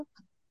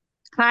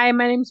Hi,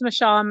 my name's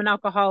Michelle. I'm an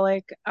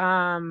alcoholic.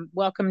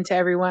 Welcome to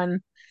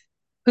everyone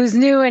who's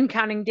new and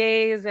counting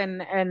days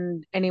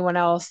and anyone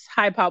else.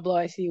 Hi, Pablo.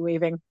 I see you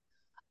waving.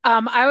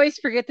 I always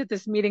forget that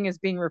this meeting is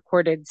being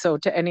recorded, so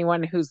to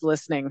anyone who's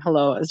listening,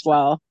 hello as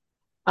well.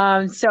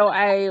 So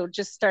I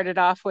just started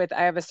off with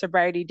I have a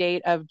sobriety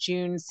date of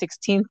June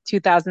 16th,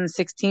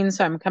 2016.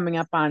 So I'm coming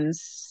up on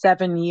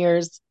 7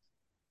 years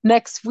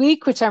next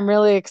week, which I'm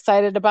really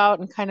excited about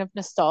and kind of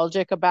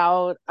nostalgic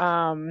about.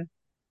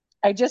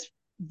 I just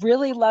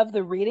really love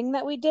the reading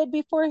that we did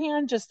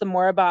beforehand, just the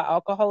more about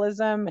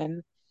alcoholism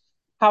and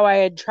how I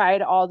had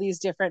tried all these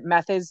different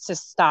methods to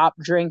stop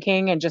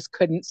drinking and just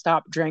couldn't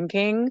stop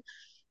drinking.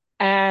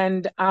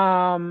 And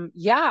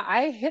yeah,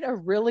 I hit a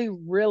really,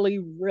 really,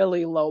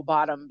 really low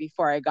bottom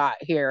before I got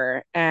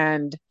here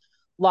and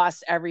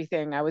lost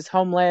everything. I was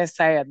homeless.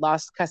 I had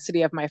lost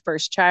custody of my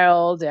first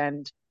child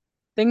and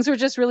things were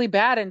just really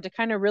bad. And to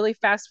kind of really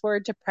fast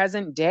forward to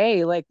present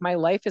day, like my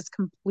life is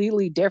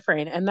completely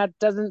different. And that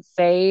doesn't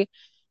say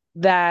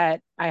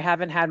that I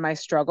haven't had my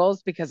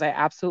struggles because I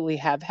absolutely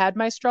have had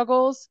my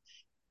struggles.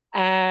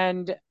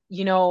 And,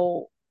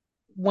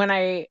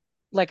 when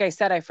like I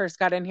said, I first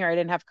got in here, I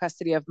didn't have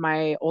custody of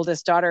my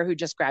oldest daughter who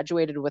just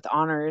graduated with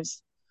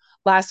honors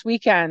last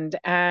weekend.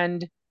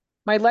 And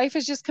my life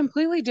is just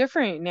completely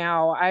different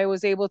now. I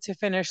was able to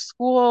finish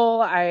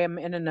school. I am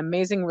in an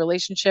amazing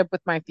relationship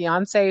with my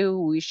fiance,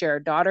 who we share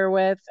a daughter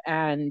with.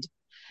 And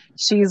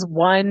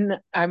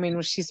I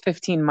mean, she's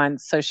 15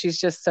 months. So she's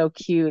just so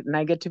cute. And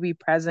I get to be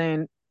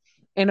present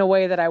in a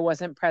way that I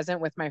wasn't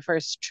present with my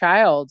first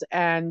child.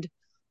 And,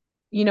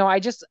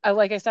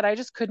 like I said, I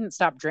just couldn't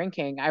stop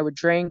drinking. I would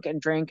drink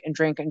and drink and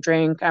drink and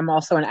drink. I'm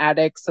also an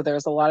addict. So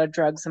there's a lot of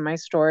drugs in my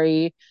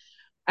story.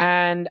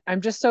 And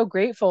I'm just so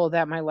grateful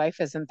that my life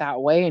isn't that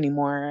way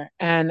anymore.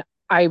 And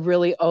I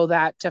really owe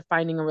that to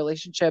finding a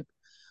relationship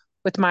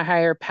with my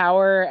higher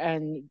power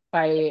and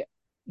by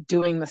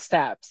doing the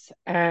steps.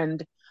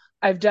 And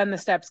I've done the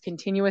steps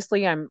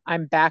continuously.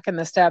 I'm back in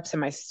the steps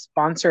and my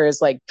sponsor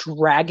is like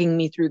dragging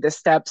me through the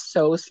steps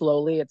so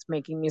slowly. It's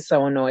making me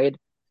so annoyed.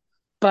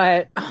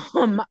 But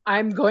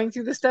I'm going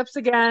through the steps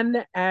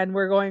again and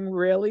we're going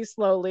really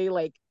slowly,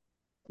 like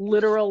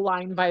literal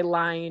line by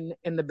line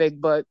in the big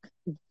book,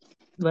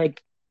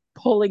 like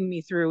pulling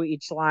me through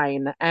each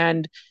line.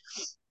 And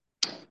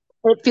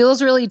it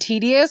feels really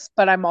tedious,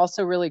 but I'm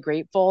also really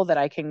grateful that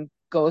I can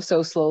go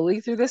so slowly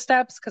through the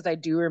steps because I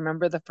do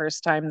remember the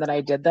first time that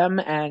I did them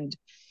and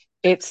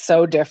it's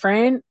so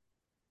different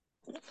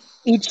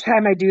each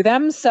time I do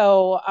them.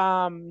 So,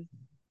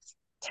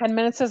 10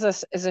 minutes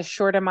is a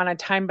short amount of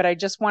time, but I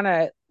just want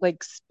to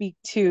like speak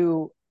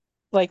to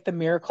like the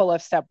miracle of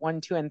step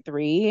 1, 2, and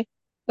 3,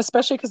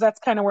 especially because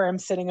that's kind of where I'm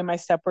sitting in my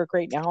step work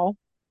right now.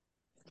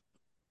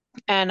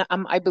 And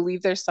I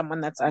believe there's someone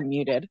that's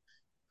unmuted.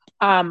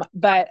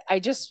 But I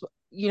just,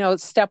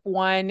 step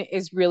one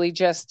is really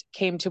just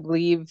came to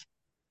believe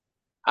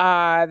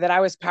that I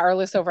was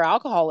powerless over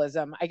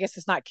alcoholism. I guess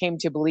it's not came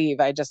to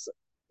believe. I just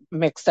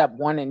mixed up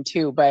 1 and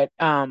 2, but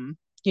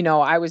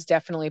I was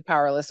definitely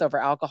powerless over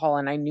alcohol,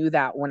 and I knew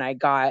that when I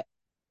got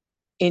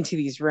into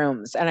these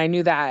rooms, and I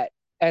knew that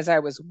as I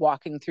was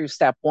walking through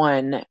step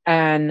one,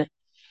 and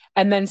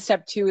then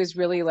step two is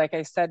really, like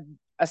I said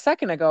a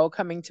second ago,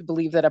 coming to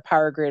believe that a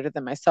power greater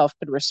than myself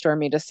could restore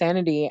me to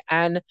sanity.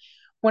 And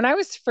when I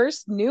was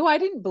first new, I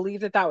didn't believe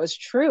that that was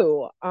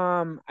true.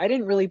 I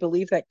didn't really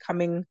believe that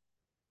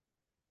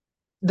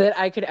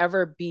I could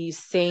ever be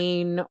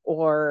sane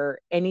or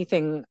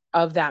anything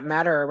of that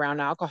matter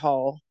around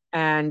alcohol.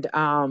 And,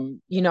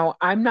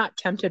 I'm not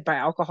tempted by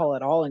alcohol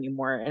at all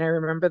anymore. And I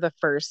remember the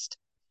first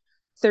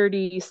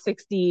 30,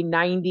 60,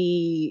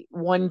 90,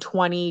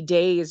 120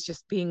 days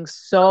just being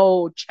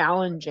so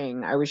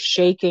challenging. I was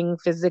shaking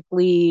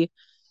physically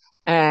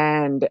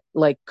and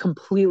like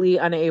completely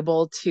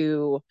unable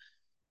to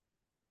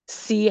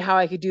see how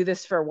I could do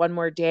this for one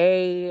more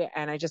day.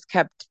 And I just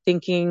kept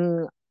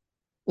thinking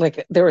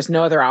like there was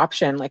no other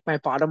option. Like my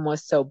bottom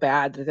was so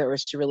bad that there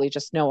was really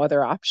just no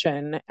other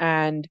option.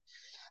 And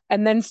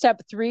then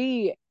step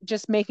three,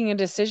 just making a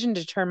decision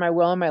to turn my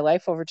will and my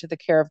life over to the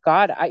care of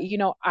God. I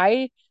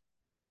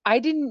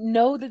didn't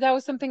know that that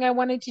was something I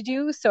wanted to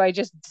do, so I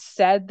just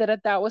said that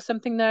that was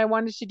something that I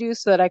wanted to do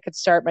so that I could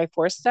start my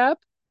fourth step.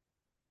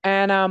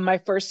 And my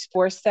first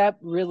fourth step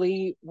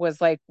really was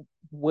like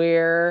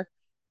where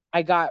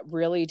I got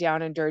really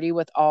down and dirty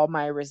with all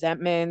my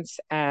resentments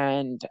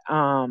and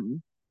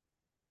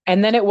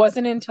then it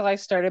wasn't until I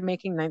started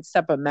making ninth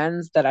step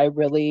amends that I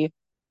really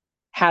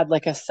had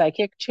like a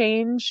psychic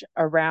change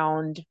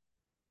around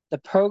the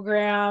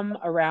program,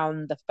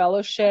 around the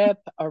fellowship,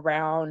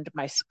 around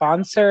my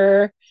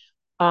sponsor.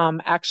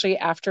 Actually,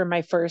 after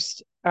my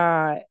first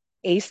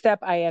A step,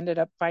 I ended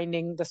up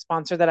finding the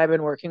sponsor that I've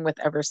been working with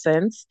ever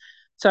since.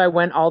 So I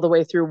went all the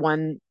way through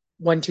 1,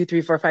 2,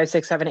 3, 4, 5,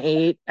 6, 7,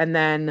 8, and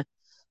then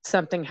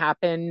something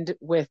happened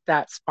with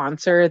that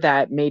sponsor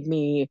that made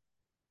me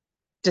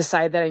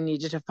decide that I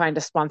needed to find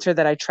a sponsor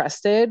that I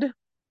trusted.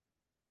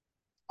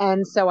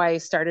 And so I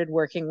started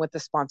working with the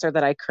sponsor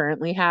that I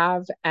currently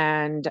have.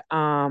 And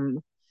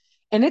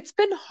And it's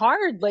been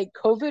hard. Like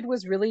COVID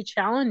was really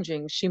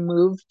challenging. She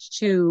moved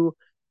to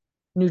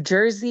New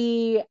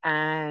Jersey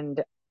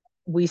and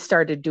we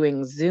started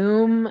doing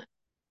Zoom.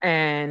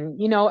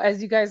 And,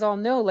 as you guys all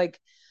know, like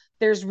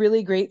there's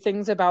really great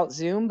things about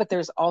Zoom, but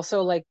there's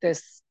also like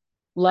this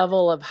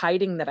level of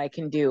hiding that I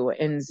can do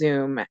in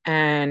Zoom.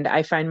 And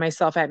I find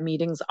myself at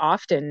meetings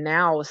often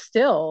now,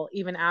 still,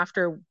 even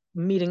after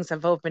meetings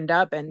have opened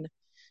up and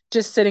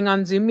just sitting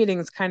on Zoom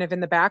meetings kind of in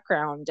the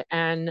background.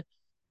 And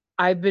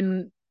I've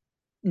been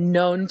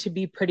known to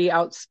be pretty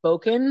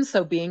outspoken.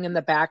 So being in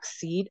the back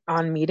seat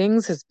on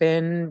meetings has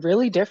been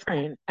really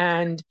different.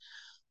 And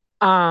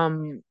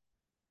um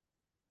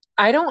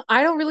I don't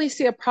really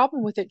see a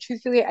problem with it.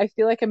 Truthfully, I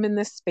feel like I'm in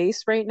this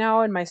space right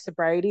now in my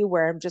sobriety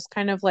where I'm just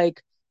kind of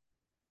like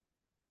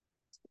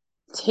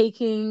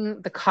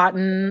taking the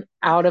cotton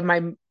out of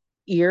my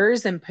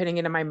ears and putting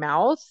it in my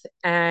mouth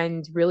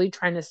and really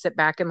trying to sit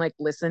back and like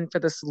listen for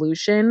the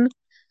solution.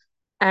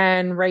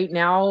 And right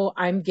now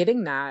I'm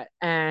getting that.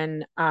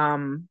 And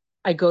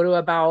I go to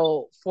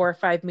about 4 or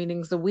 5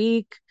 meetings a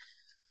week.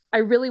 I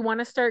really want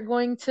to start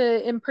going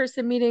to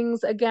in-person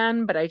meetings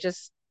again, but I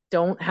just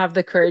don't have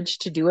the courage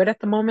to do it at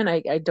the moment.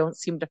 I don't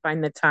seem to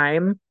find the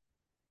time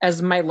as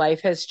my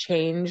life has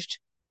changed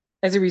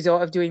as a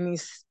result of doing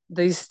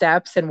these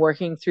steps and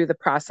working through the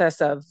process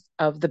of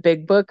the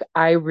big book.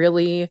 I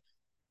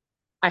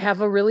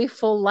have a really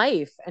full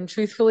life. And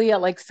truthfully,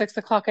 at like 6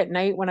 o'clock at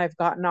night when I've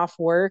gotten off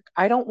work,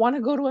 I don't want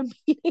to go to a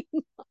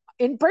meeting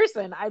in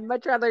person. I'd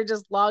much rather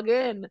just log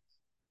in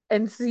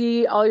and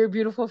see all your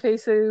beautiful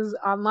faces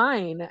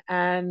online.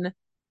 And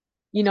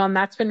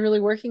that's been really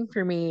working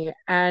for me.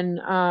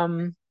 And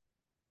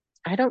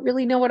I don't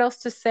really know what else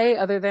to say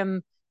other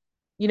than,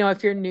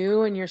 if you're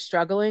new and you're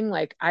struggling,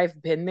 like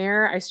I've been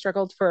there. I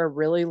struggled for a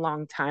really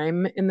long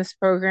time in this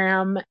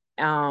program.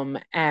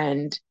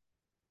 And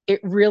it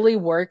really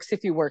works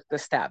if you work the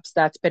steps.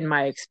 That's been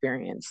my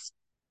experience.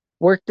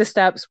 Work the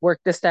steps,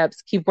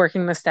 keep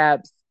working the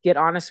steps, get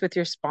honest with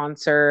your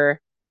sponsor,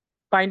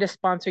 find a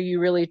sponsor you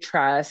really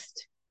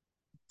trust,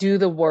 do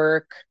the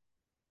work,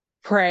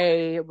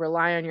 pray,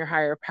 rely on your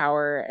higher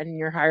power, and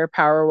your higher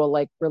power will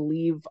like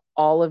relieve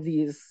all of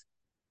these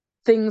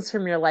things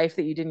from your life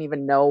that you didn't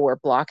even know were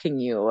blocking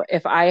you.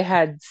 If I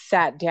had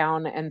sat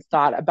down and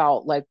thought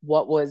about like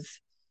what was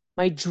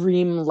my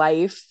dream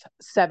life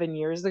 7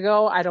 years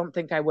ago, I don't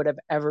think I would have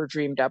ever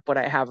dreamed up what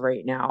I have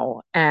right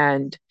now.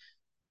 And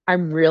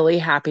I'm really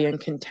happy and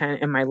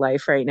content in my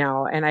life right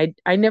now. And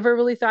I never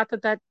really thought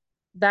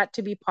that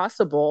to be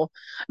possible.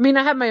 I mean,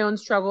 I have my own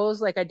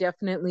struggles. Like I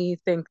definitely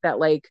think that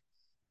like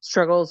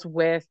struggles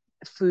with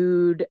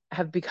food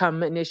have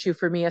become an issue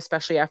for me,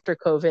 especially after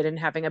COVID and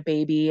having a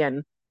baby.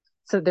 And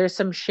so there's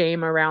some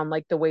shame around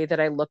like the way that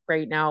I look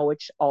right now,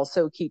 which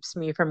also keeps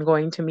me from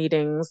going to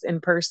meetings in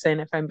person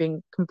if I'm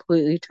being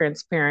completely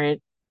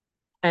transparent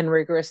and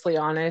rigorously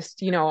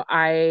honest.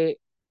 I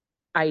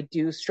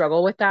do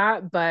struggle with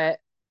that, but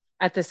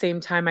at the same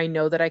time, I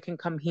know that I can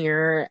come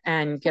here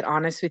and get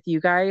honest with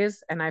you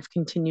guys. And I've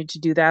continued to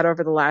do that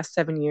over the last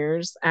 7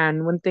 years.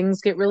 And when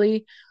things get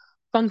really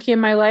funky in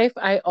my life,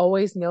 I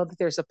always know that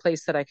there's a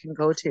place that I can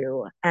go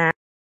to. And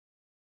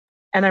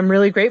I'm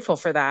really grateful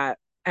for that.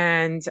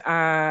 And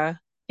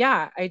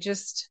yeah, I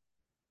just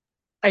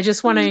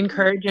want to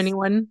encourage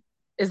anyone.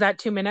 Is that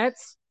 2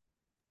 minutes?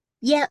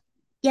 Yep,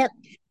 yep.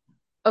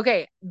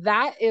 Okay,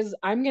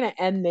 I'm going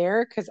to end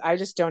there because I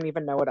just don't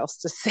even know what else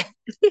to say.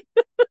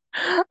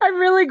 I'm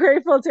really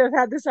grateful to have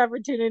had this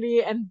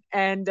opportunity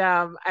and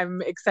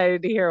I'm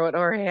excited to hear what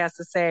Jorge has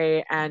to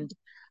say. And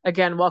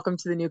again, welcome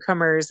to the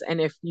newcomers. And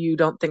if you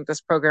don't think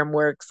this program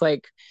works,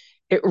 like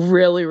it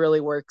really, really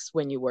works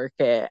when you work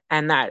it.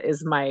 And that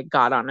is my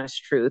God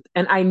honest truth.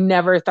 And I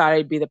never thought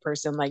I'd be the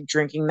person like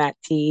drinking that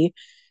tea.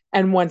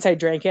 And once I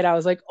drank it, I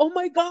was like, oh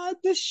my God,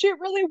 this shit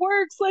really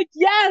works. Like,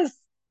 yes.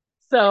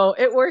 So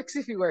it works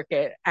if you work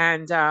it.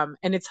 And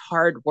it's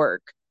hard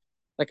work.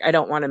 Like I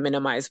don't want to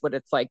minimize what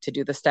it's like to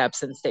do the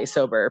steps and stay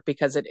sober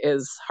because it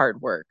is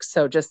hard work.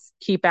 So just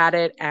keep at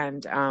it.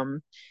 And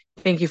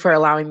thank you for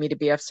allowing me to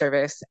be of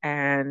service.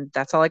 And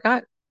that's all I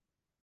got.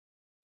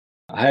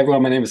 Hi,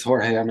 everyone. My name is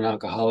Jorge. I'm an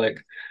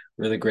alcoholic.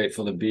 Really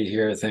grateful to be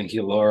here. Thank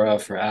you, Laura,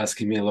 for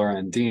asking me. Laura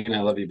and Dean,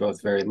 I love you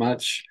both very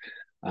much.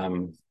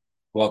 Um,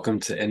 Welcome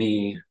to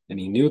any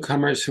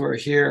newcomers who are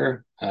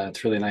here.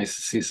 It's really nice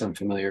to see some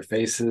familiar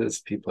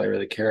faces, people I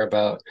really care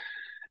about.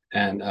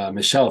 And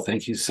Michelle,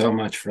 thank you so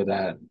much for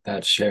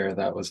that share.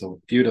 That was a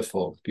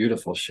beautiful,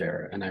 beautiful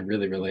share, and I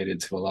really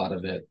related to a lot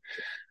of it.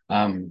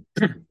 Um,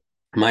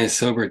 my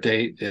sober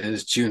date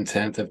is June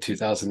 10th of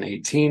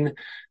 2018.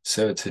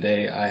 So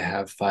today I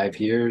have 5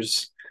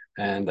 years,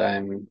 and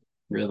I'm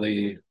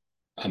really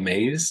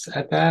amazed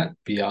at that.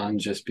 Beyond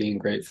just being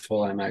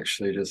grateful, I'm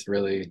actually just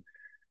really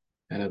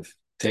kind of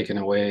taken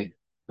away.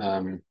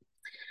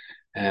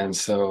 And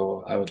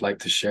so I would like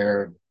to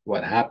share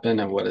what happened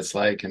and what it's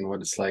like and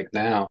what it's like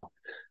now.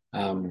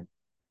 Um,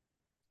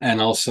 and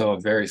also a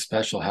very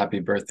special happy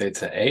birthday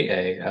to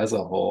AA as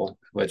a whole,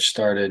 which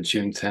started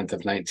June 10th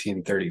of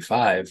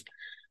 1935.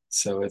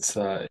 So it's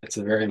a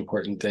very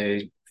important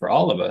day for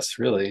all of us,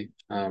 really,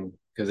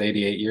 because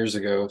 88 years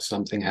ago,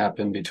 something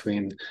happened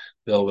between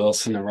Bill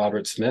Wilson and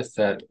Robert Smith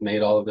that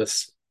made all of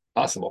this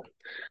possible.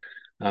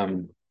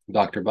 Um,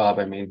 Dr. Bob,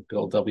 I mean,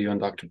 Bill W. and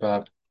Dr.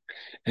 Bob.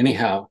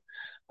 Anyhow,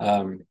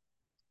 um,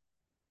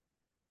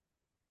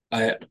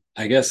 I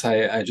I guess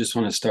I just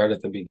want to start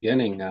at the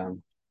beginning.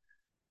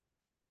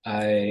 I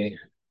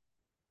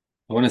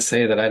I want to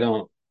say that I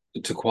don't,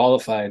 to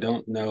qualify, I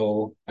don't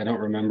know, I don't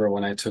remember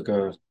when I took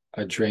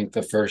a drink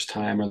the first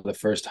time or the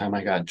first time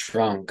I got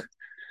drunk.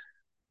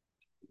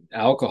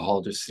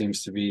 Alcohol just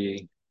seems to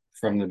be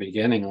from the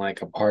beginning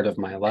like a part of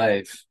my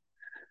life.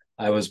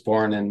 I was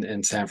born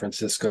in San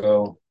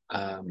Francisco,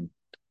 and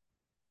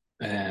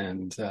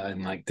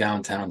in like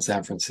downtown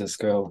San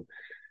Francisco.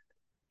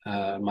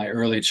 My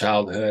early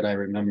childhood, I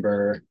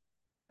remember,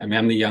 I mean,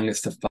 I'm the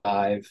youngest of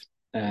five,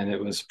 and it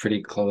was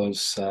pretty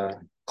close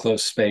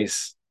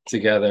space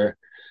together.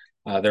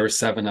 There were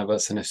seven of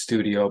us in a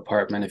studio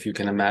apartment, if you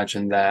can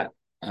imagine that,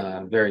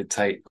 very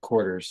tight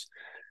quarters.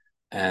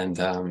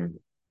 And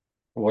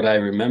what I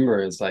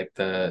remember is like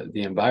the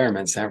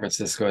environment. San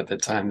Francisco at the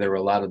time, there were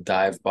a lot of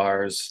dive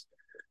bars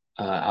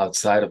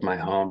outside of my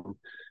home.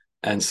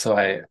 And so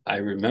I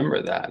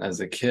remember that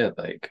as a kid,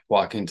 like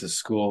walking to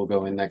school,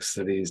 going next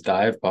to these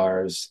dive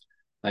bars,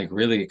 like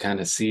really kind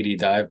of seedy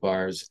dive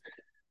bars.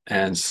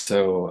 And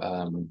so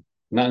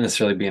not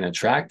necessarily being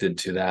attracted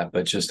to that,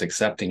 but just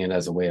accepting it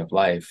as a way of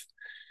life.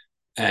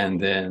 And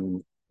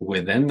then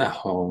within the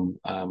home,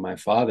 my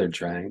father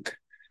drank.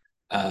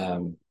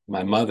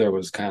 My mother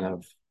was kind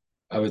of,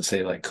 I would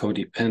say, like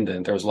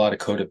codependent. There was a lot of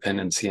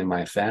codependency in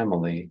my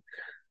family.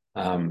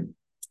 Um,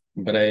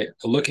 but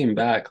looking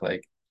back,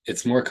 like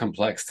it's more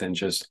complex than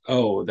just,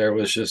 oh, there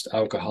was just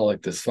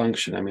alcoholic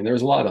dysfunction. I mean, there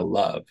was a lot of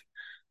love.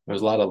 There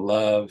was a lot of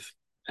love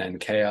and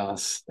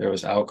chaos. There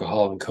was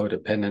alcohol and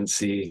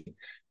codependency.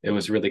 It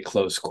was really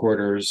close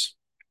quarters.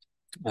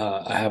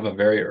 I have a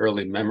very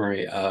early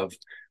memory of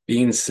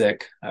being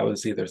sick. I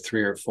was either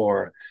 3 or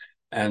 4,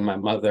 and my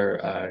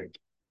mother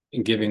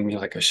giving me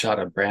like a shot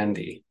of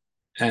brandy.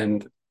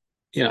 And,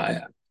 you know,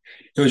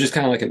 it was just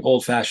kind of like an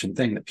old fashioned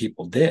thing that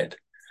people did.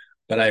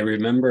 But I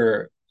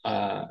remember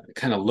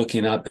kind of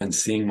looking up and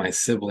seeing my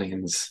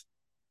siblings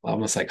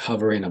almost like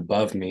hovering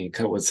above me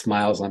with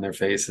smiles on their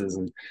faces.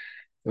 And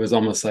it was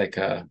almost like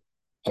a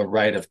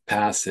rite of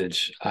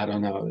passage. I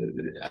don't know.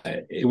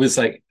 It was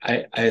like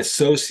I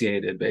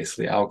associated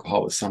basically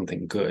alcohol with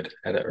something good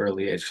at an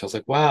early age. I was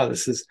like, wow,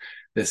 this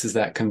is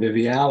that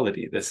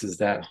conviviality. This is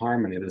that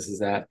harmony. This is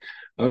that,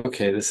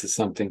 okay, this is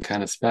something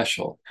kind of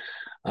special.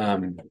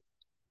 Um,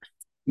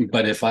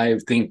 but if I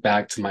think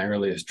back to my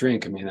earliest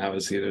drink, I mean, I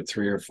was either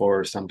 3 or 4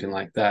 or something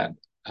like that.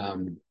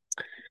 Um,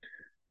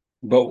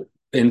 but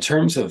in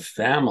terms of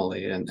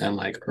family and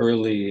like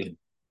early,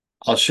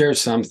 I'll share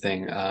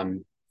something.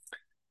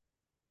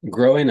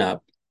 Growing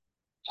up,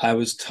 I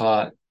was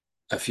taught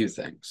a few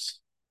things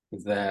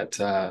that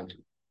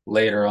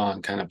later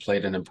on kind of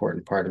played an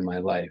important part in my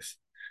life.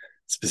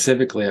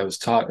 Specifically, I was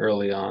taught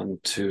early on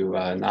to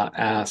not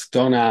ask,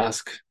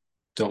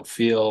 don't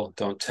feel,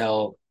 don't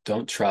tell,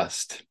 don't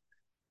trust.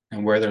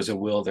 And where there's a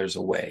will, there's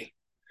a way.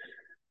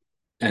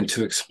 And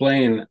to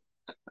explain,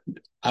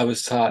 I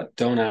was taught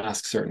don't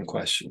ask certain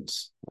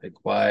questions. Like,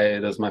 why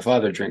does my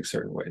father drink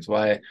certain ways?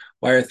 Why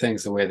are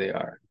things the way they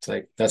are? It's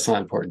like, that's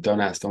not important.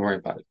 Don't ask, don't worry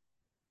about it.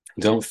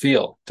 Don't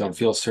feel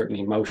certain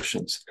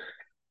emotions.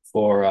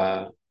 For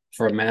a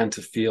man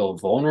to feel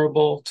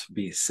vulnerable, to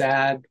be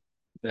sad,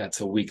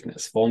 that's a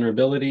weakness.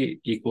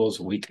 Vulnerability equals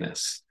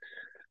weakness.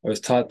 I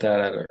was taught that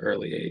at an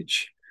early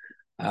age.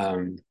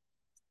 Um,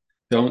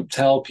 don't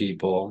tell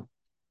people.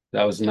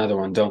 That was another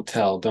one. Don't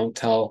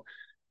tell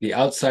the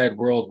outside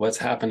world what's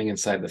happening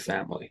inside the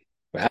family.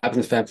 What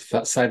happens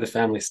inside the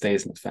family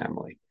stays in the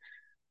family.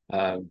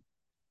 Um,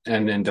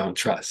 and then don't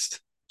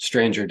trust.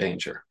 Stranger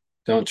danger.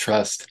 Don't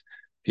trust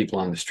people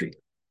on the street,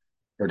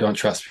 or don't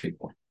trust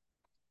people.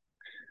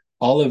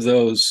 All of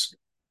those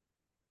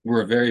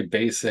were very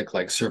basic,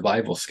 like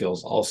survival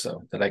skills,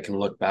 also that I can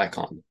look back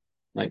on.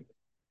 Like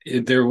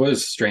there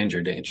was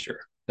stranger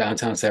danger.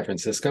 Downtown San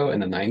Francisco in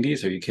the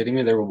 90s, are you kidding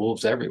me? There were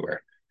wolves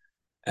everywhere.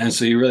 And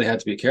so you really had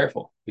to be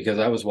careful, because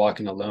I was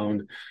walking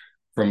alone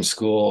from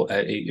school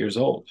at 8 years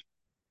old,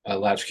 a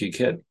latchkey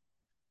kid.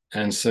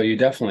 And so you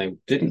definitely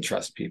didn't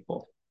trust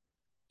people.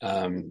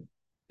 Um,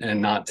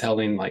 and not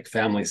telling like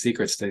family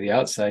secrets to the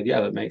outside,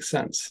 yeah, that makes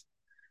sense.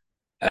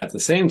 At the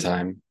same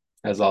time,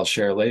 as I'll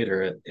share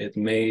later, it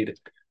made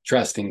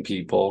trusting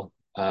people,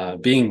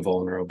 being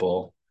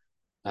vulnerable,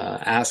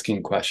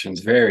 asking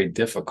questions very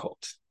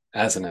difficult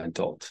as an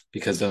adult,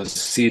 because those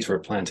seeds were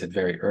planted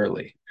very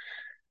early.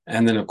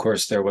 And then, of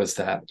course, there was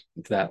that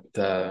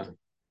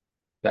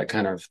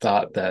kind of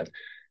thought that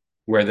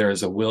where there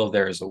is a will,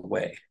 there is a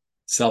way.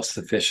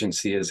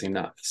 Self-sufficiency is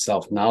enough.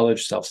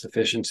 Self-knowledge,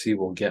 self-sufficiency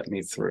will get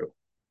me through.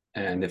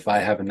 And if I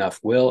have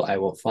enough will, I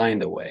will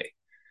find a way.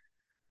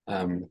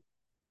 Um,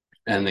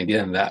 and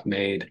again, that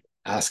made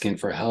asking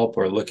for help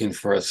or looking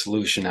for a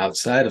solution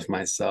outside of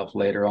myself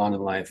later on in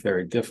life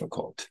very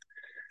difficult.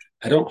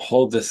 I don't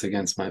hold this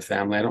against my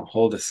family. I don't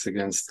hold this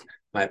against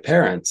my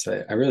parents.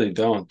 I really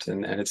don't.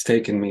 And it's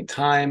taken me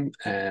time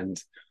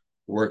and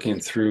working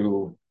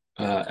through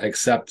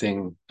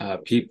accepting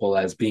people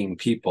as being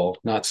people,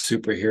 not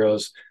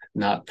superheroes,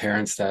 not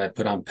parents that I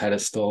put on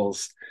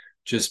pedestals,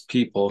 just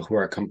people who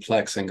are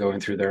complex and going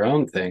through their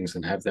own things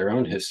and have their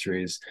own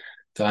histories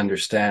to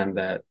understand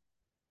that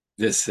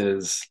this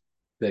is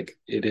like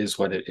it is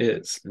what it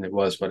is and it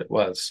was what it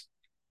was.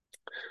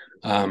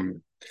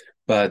 Um,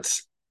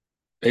 but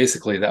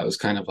basically, that was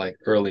kind of like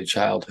early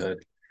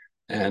childhood.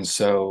 And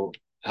so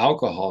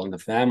alcohol in the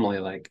family,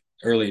 like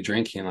early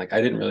drinking, like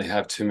I didn't really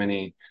have too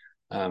many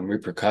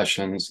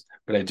repercussions.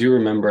 But I do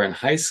remember in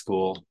high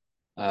school,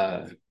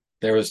 uh,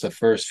 there was the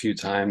first few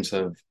times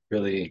of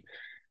really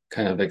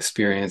kind of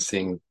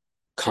experiencing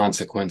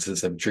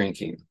consequences of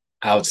drinking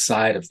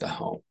outside of the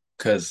home.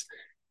 Because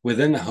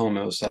within the home,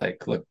 it was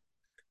like, look,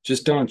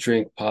 just don't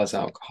drink pa's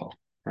alcohol,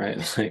 right?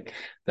 Like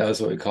that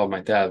was what we called my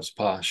dad, was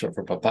pa, short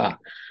for papa.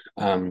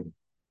 And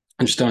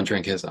just don't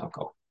drink his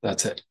alcohol.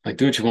 That's it. Like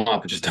do what you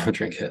want, but just don't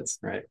drink his,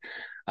 right?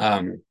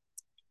 Um,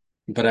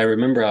 but I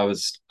remember I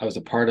was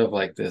a part of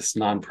like this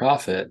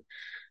nonprofit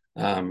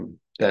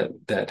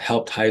that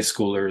helped high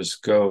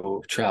schoolers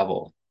go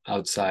travel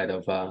outside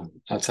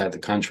the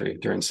country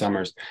during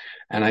summers,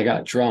 and I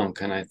got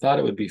drunk, and I thought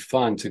it would be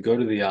fun to go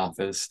to the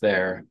office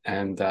there,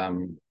 and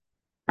I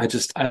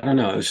don't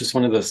know, it was just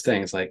one of those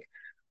things. Like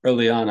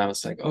early on, I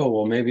was like, oh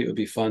well, maybe it would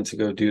be fun to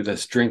go do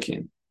this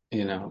drinking,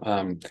 and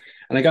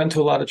I got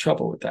into a lot of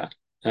trouble with that.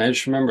 And I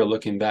just remember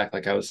looking back,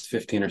 like I was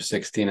 15 or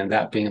 16, and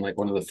that being like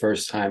one of the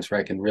first times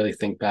where I can really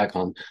think back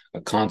on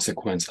a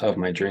consequence of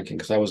my drinking,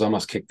 because I was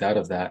almost kicked out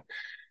of that.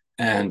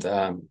 And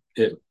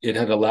it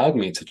had allowed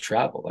me to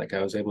travel. Like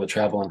I was able to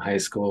travel in high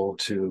school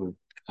to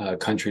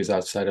countries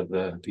outside of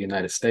the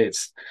United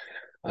States.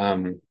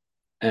 Um,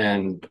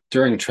 and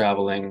during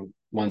traveling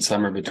one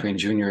summer between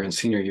junior and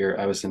senior year,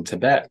 I was in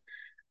Tibet.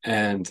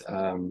 And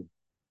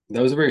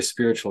that was a very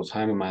spiritual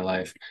time in my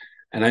life.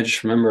 And I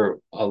just remember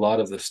a lot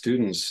of the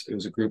students, it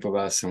was a group of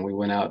us, and we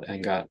went out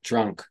and got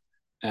drunk.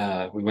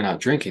 We went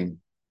out drinking.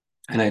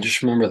 And I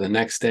just remember the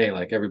next day,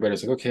 like everybody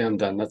was like, okay, I'm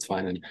done. That's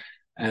fine.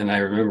 And I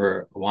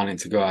remember wanting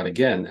to go out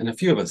again. And a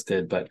few of us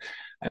did, but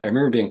I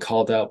remember being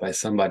called out by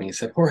somebody. He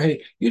said, Jorge,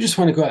 you just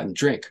want to go out and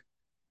drink.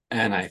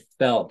 And I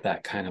felt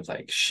that kind of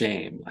like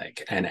shame,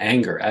 like and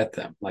anger at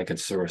them, like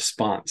it's a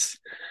response.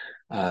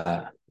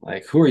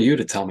 Like, who are you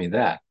to tell me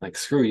that? Like,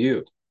 screw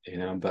you,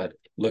 But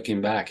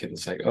looking back, it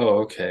was like,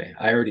 oh, okay,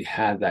 I already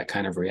had that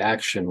kind of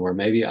reaction where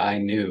maybe I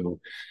knew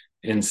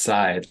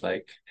inside,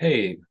 like,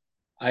 hey,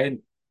 I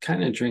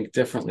kind of drink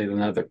differently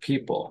than other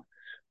people,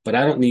 but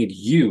I don't need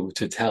you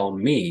to tell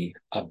me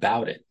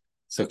about it.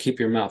 So keep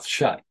your mouth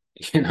shut,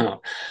 you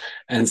know?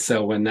 And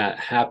so when that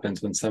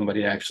happens, when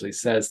somebody actually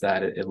says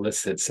that, it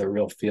elicits a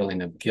real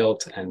feeling of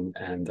guilt and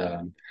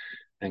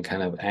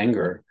kind of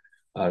anger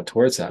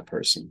towards that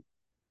person.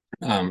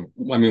 I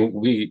mean,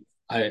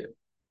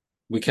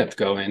 we kept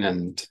going,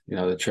 and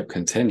the trip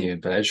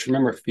continued. But I just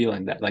remember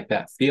feeling that, like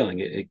that feeling,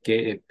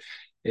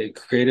 it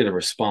created a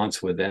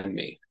response within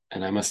me,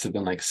 and I must have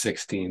been like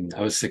 16.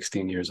 I was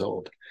 16 years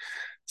old.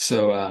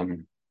 So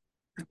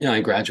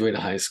I graduated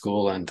high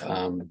school and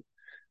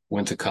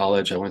went to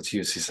college. I went to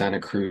UC Santa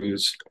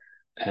Cruz,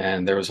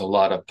 and there was a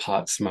lot of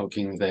pot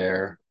smoking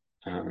there.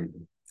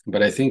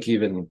 But I think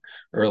even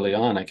early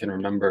on, I can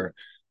remember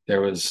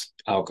there was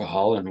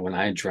alcohol, and when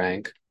I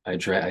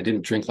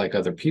didn't drink like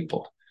other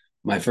people.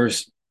 My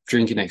first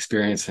drinking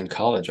experience in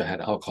college, I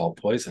had alcohol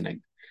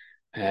poisoning,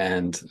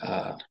 and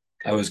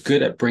I was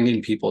good at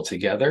bringing people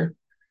together.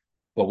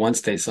 But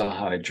once they saw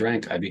how I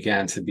drank, I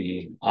began to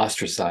be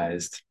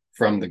ostracized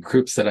from the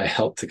groups that I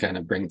helped to kind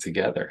of bring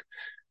together.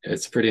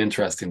 It's pretty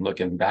interesting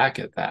looking back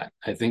at that.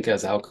 I think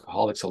as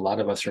alcoholics, a lot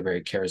of us are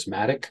very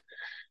charismatic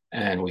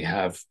and we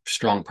have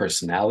strong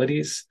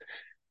personalities.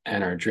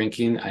 And our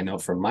drinking, I know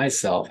for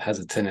myself, has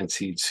a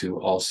tendency to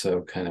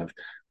also kind of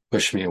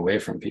push me away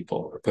from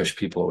people or push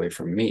people away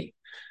from me,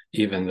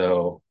 even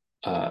though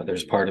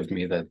there's part of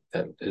me that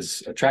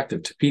is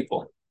attractive to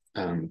people.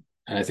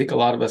 And I think a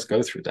lot of us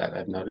go through that.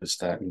 I've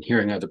noticed that, and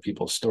hearing other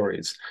people's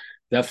stories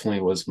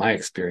definitely was my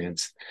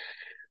experience.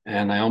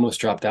 And I almost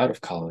dropped out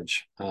of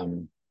college.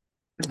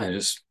 I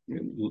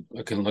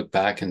can look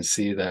back and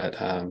see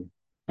that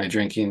my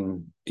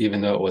drinking,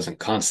 even though it wasn't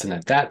constant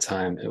at that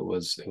time, it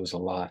was a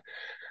lot.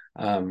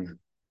 Um,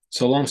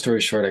 so long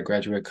story short, I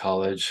graduated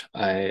college.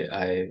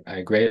 I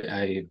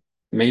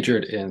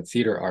majored in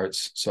theater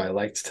arts, so I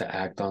liked to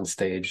act on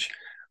stage.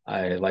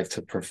 I like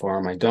to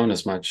perform. I don't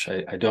as much.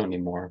 I don't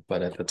anymore,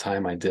 but at the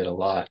time I did a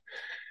lot.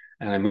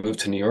 And I moved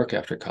to New York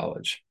after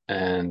college,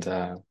 and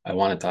I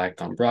wanted to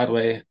act on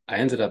Broadway. I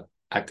ended up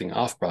acting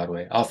off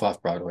Broadway,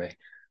 off Broadway.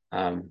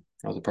 I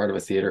was a part of a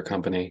theater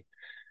company,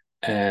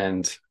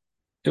 and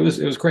it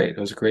was great.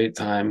 It was a great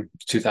time.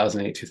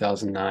 2008,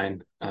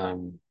 2009.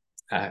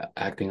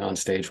 Acting on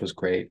stage was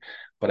great,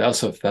 but I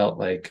also felt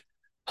like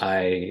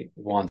I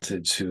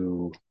wanted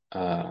to.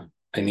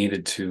 I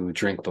needed to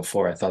drink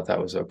before. I thought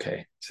that was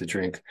okay to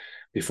drink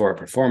before a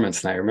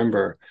performance. And I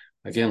remember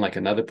again, like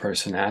another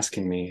person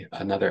asking me,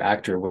 another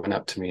actor went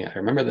up to me. I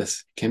remember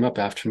this, came up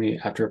after me,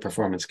 after a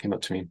performance, came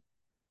up to me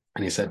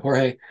and he said,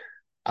 Jorge,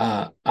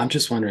 I'm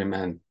just wondering,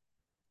 man,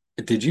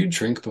 did you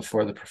drink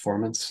before the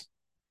performance?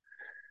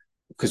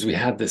 Because we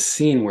had this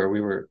scene where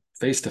we were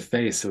face to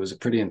face. It was a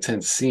pretty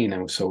intense scene.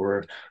 And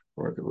so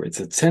it's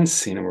a tense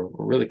scene and we're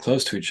really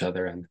close to each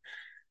other.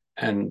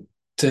 And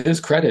to his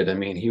credit, I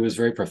mean, he was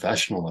very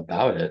professional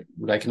about it.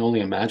 But I can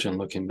only imagine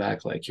looking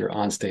back, like you're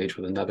on stage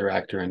with another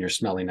actor and you're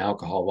smelling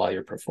alcohol while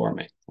you're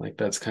performing. Like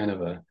that's kind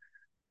of a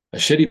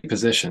shitty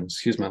position,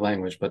 excuse my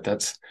language, but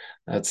that's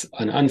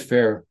an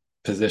unfair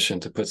position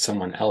to put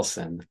someone else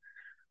in,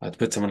 to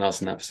put someone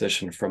else in that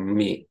position from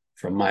me,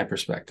 from my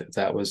perspective.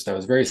 That was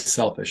very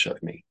selfish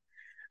of me.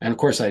 And of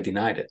course I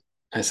denied it.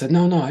 I said,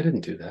 no, no, I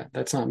didn't do that.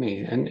 That's not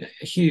me. And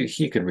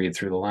he could read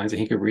through the lines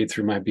and he could read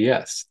through my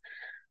BS.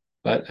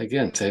 But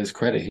again, to his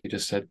credit, he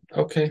just said,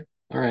 okay,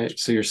 all right.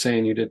 So you're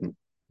saying you didn't?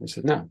 I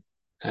said, no.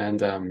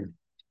 And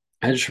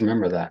I just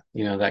remember that,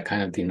 that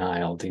kind of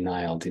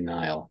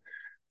denial.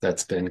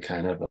 That's been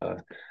kind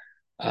of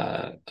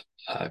a,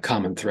 a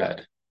common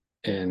thread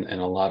in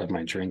a lot of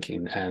my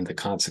drinking, and the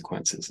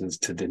consequences is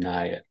to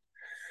deny it.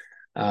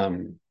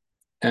 Um,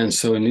 and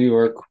so in New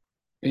York,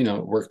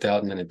 it worked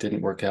out and then it didn't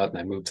work out. And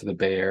I moved to the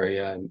Bay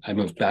Area and I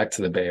moved back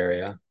to the Bay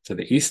Area, to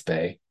the East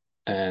Bay.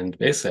 And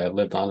basically, I've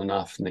lived on and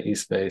off in the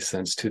East Bay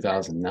since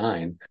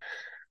 2009.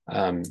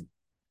 Um,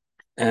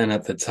 and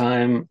at the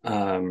time,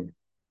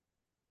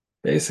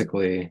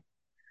 basically,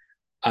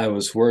 I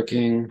was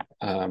working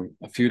a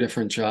few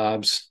different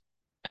jobs.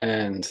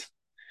 And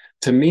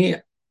to me,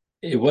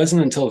 it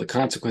wasn't until the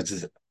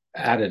consequences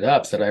added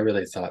up that I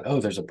really thought,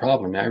 oh, there's a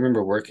problem. I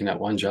remember working at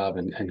one job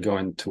and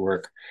going to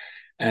work,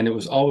 and it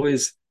was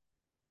always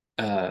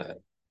uh,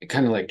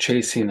 kind of like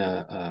chasing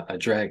a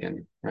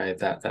dragon, right?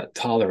 That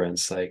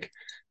tolerance, like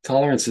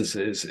tolerance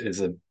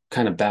is a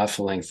kind of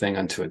baffling thing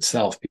unto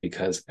itself,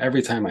 because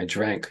every time I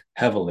drank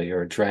heavily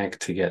or drank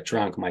to get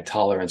drunk, my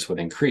tolerance would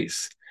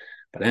increase.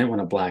 But I didn't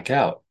want to black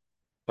out,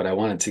 but I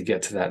wanted to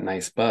get to that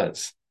nice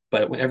buzz.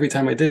 But every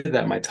time I did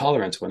that, my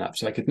tolerance went up.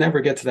 So I could never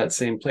get to that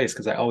same place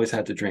because I always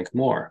had to drink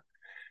more.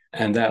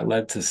 And that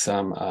led to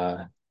some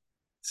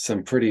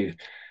pretty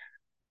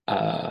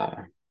uh,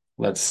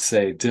 let's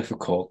say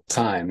difficult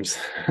times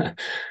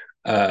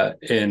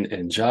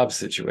in job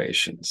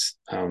situations.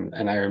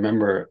 And I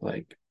remember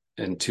like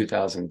in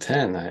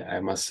 2010, I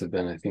must have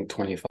been, I think,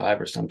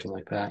 25 or something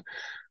like that,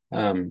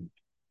 um,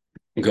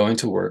 going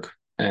to work,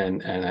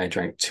 and I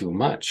drank too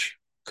much,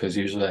 because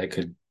usually I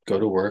could go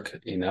to work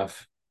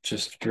enough,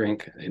 just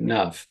drink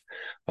enough,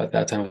 but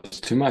that time it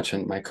was too much.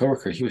 And my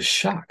coworker, he was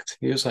shocked.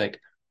 He was like,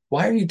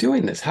 "Why are you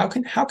doing this? How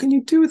can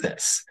you do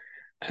this?"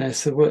 And I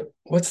said,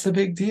 "What's the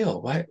big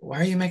deal? Why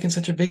are you making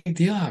such a big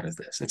deal out of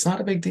this? It's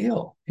not a big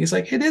deal." He's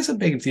like, "It is a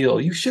big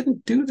deal. You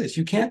shouldn't do this.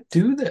 You can't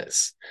do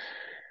this."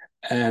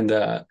 And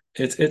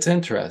it's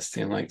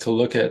interesting, like to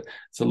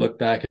look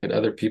back at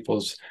other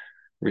people's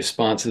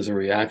responses or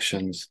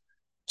reactions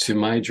to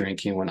my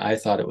drinking when I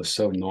thought it was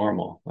so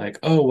normal. Like,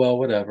 oh well,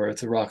 whatever,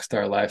 it's a rock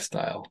star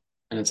lifestyle.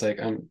 And it's like,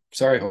 I'm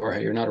sorry,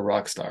 Jorge, you're not a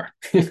rock star.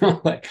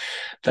 Like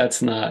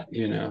that's not,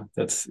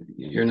 that's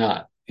you're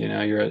not.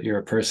 You're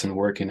a person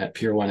working at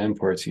Pier One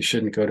Imports. You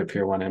shouldn't go to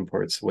Pier One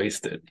Imports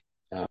wasted.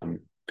 Um,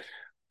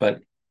 but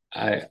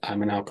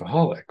I'm an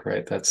alcoholic,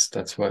 right?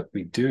 That's what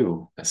we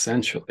do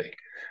essentially.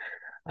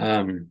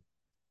 Um,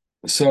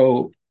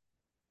 so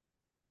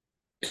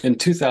in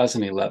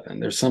 2011,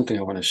 there's something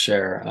I want to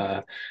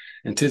share.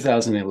 In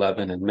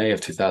 2011, in May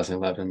of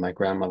 2011, my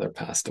grandmother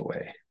passed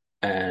away.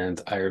 And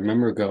I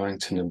remember going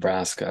to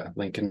Nebraska,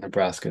 Lincoln,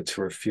 Nebraska,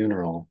 to her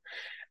funeral.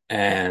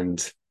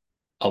 And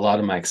a lot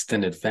of my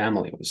extended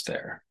family was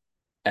there.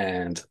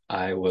 And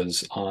I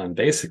was on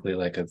basically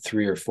like a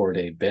 3 or 4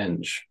 day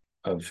binge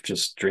of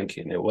just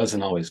drinking. It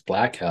wasn't always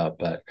blackout,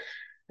 but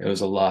it was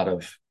a lot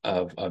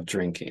of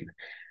drinking.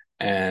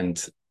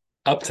 And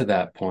up to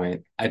that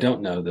point, I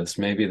don't know this.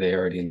 Maybe they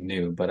already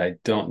knew, but I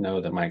don't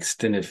know that my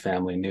extended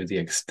family knew the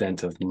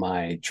extent of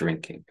my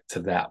drinking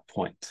to that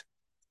point.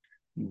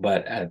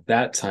 But at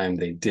that time,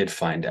 they did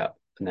find out.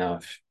 Now,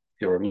 if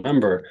you'll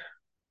remember,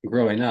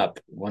 growing up,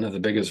 one of the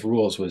biggest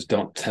rules was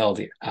don't tell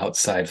the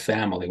outside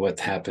family what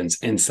happens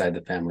inside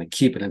the family,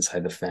 keep it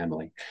inside the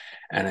family.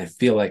 And I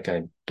felt like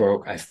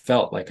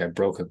I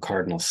broke a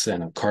cardinal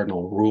sin, a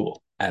cardinal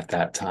rule at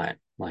that time.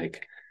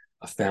 Like,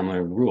 a family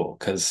rule,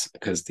 because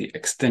the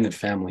extended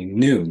family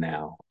knew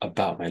now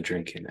about my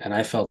drinking, and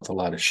I felt a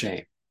lot of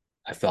shame.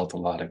 I felt a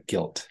lot of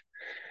guilt,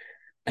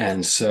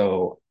 and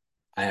so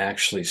I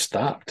actually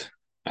stopped.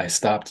 I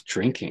stopped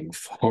drinking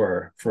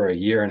for a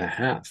year and a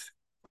half,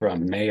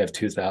 from May of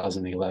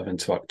 2011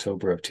 to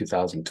October of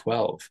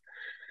 2012.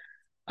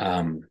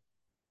 Um,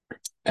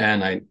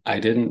 and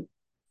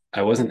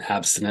I wasn't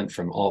abstinent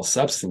from all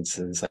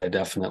substances. I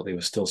definitely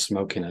was still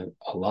smoking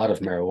a lot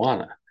of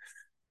marijuana,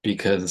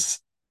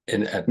 because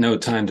at no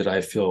time did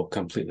I feel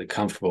completely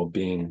comfortable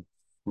being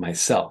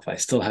myself. I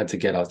still had to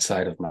get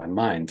outside of my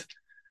mind,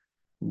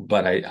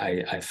 but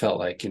I felt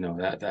like,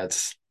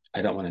 that's,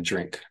 I don't want to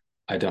drink.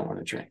 I don't want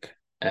to drink.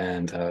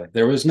 And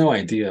there was no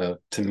idea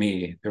to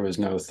me, there was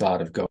no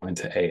thought of going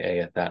to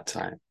AA at that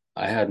time.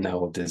 I had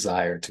no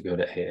desire to go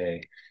to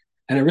AA.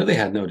 And I really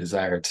had no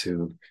desire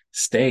to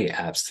stay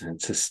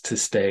abstinent,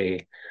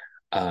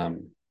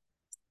 um,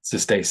 to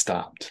stay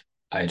stopped.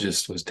 I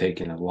just was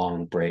taking a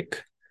long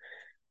break.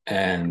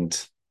 And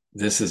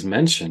this is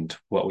mentioned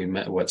what we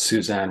met, what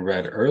Suzanne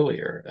read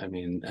earlier. I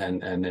mean,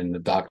 and in the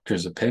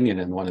doctor's opinion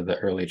in one of the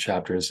early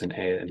chapters in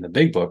the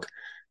big book,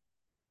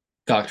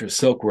 Dr.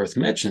 Silkworth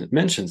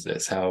mentions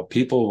this, how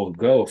people will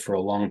go for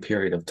a long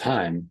period of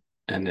time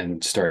and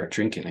then start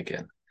drinking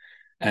again.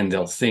 And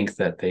they'll think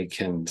that they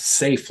can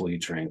safely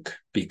drink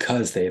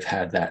because they've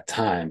had that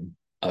time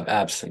of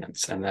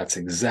abstinence. And that's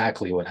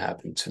exactly what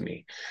happened to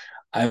me.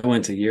 I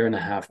went a year and a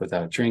half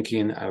without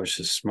drinking. I was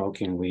just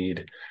smoking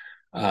weed.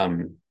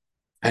 Um,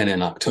 and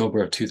in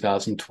October of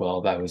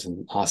 2012, I was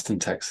in Austin,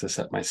 Texas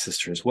at my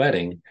sister's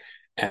wedding.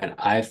 And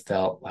I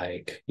felt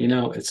like,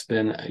 it's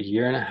been a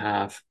year and a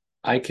half.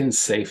 I can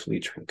safely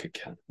drink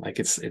again. Like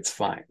it's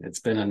fine. It's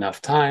been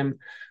enough time.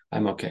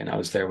 I'm okay. And I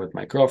was there with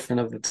my girlfriend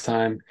at the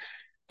time.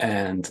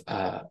 And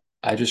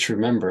I just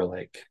remember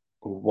like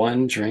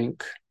one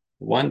drink,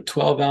 one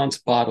 12-ounce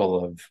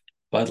bottle of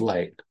Bud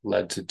Light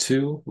led to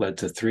two, led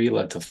to three,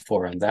 led to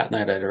four. And that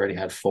night I'd already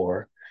had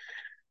four.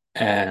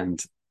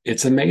 And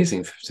it's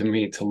amazing to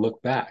me to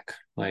look back.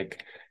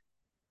 Like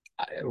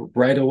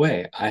right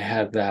away, I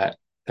had that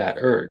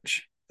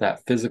urge,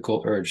 that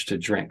physical urge to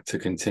drink, to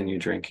continue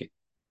drinking.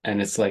 And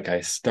it's like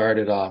I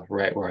started off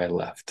right where I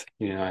left.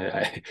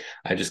 I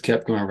just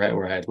kept going right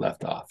where I had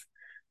left off.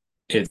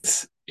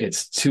 It's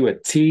to a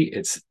T.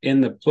 It's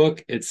in the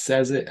book. It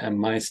says it, and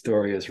my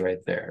story is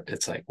right there.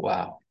 It's like,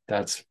 wow,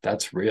 that's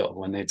real.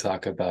 When they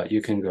talk about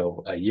you can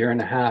go a year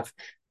and a half,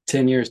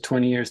 10 years,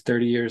 20 years,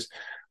 30 years.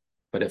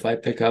 But if I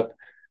pick up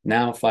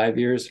now 5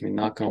 years, I mean,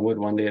 knock on wood,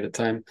 one day at a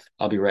time,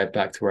 I'll be right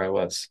back to where I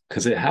was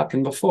because it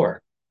happened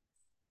before.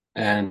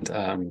 And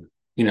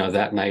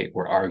that night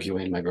we're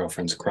arguing, my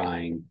girlfriend's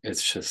crying.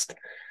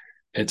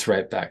 It's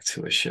right back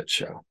to a shit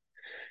show.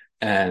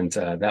 And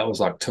that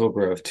was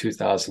October of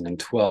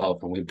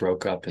 2012, and we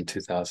broke up in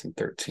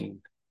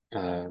 2013,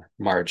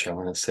 March, I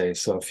want to say,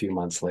 so a few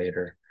months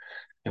later.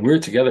 And we were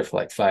together for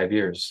like 5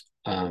 years.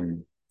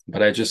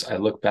 But I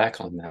look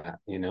back on that,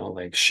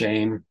 like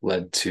shame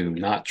led to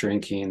not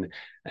drinking,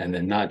 and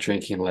then not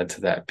drinking led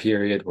to that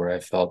period where I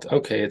felt,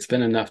 okay, it's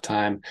been enough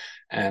time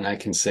and I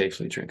can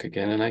safely drink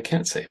again, and I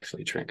can't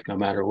safely drink no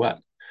matter what.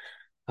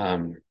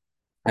 Um,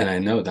 and I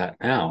know that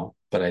now,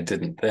 but I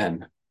didn't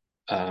then.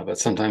 But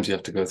sometimes you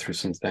have to go through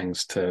some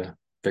things to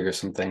figure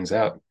some things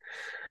out.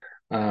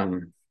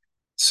 Um,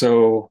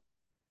 so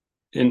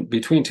in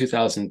between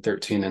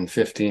 2013 and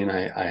 15,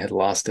 I had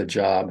lost a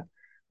job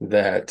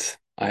that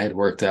I had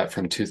worked at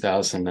from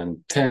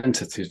 2010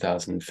 to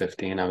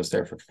 2015. I was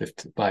there for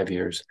 5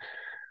 years.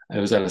 I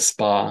was at a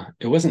spa.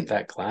 It wasn't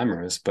that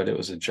glamorous, but it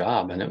was a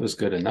job and it was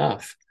good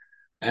enough.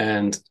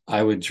 And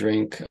I would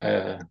drink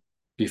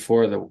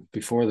before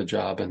the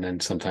job, and then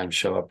sometimes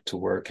show up to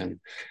work. And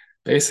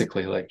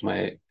basically, like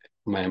my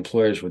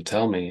employers would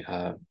tell me,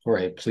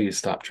 Jorge, please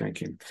stop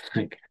drinking.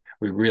 Like,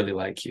 we really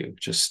like you.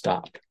 Just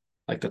stop.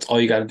 Like, that's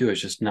all you got to do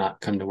is just not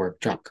come to work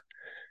drunk.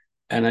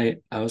 And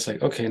I was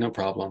like, okay, no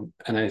problem.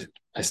 And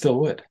I still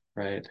would,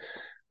 right?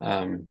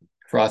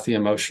 Frothy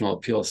emotional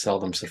appeal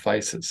seldom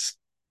suffices.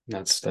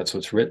 That's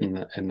what's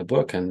written in the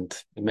book, and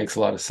it makes a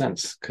lot of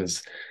sense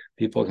because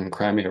people can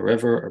cry me a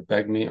river or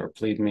beg me or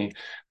plead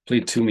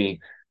to me,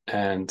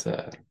 and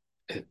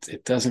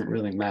it doesn't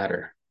really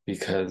matter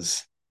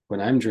because when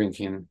I'm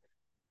drinking,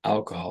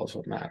 alcohol is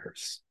what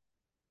matters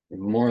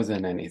more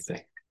than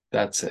anything.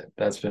 That's it.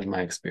 That's been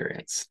my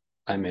experience.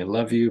 I may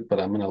love you, but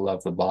I'm going to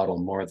love the bottle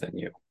more than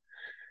you.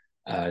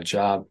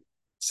 Job,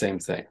 same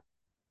thing.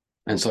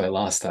 And so I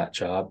lost that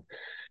job.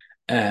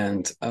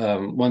 And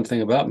one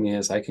thing about me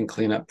is I can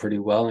clean up pretty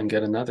well and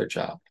get another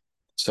job.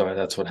 So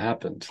that's what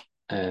happened.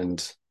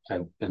 And I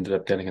ended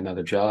up getting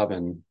another job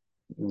in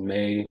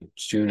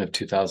June of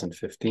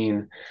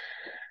 2015.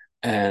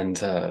 And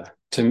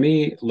to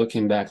me,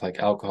 looking back, like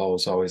alcohol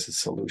was always a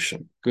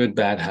solution. Good,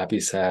 bad,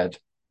 happy, sad.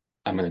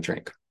 I'm going to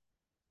drink.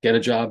 Get a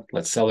job.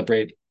 Let's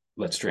celebrate.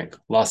 Let's drink.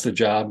 Lost a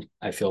job.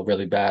 I feel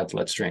really bad.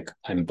 Let's drink.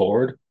 I'm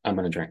bored. I'm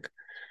going to drink.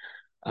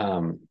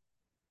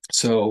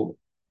 So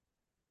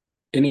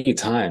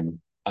anytime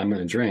I'm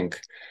going to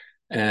drink.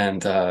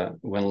 And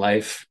when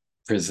life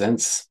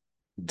presents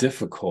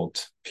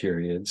difficult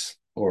periods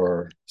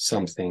or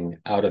something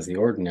out of the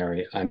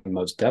ordinary, I'm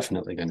most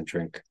definitely going to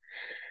drink.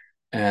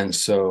 And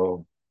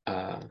so,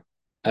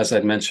 as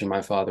I'd mentioned,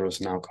 my father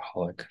was an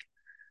alcoholic,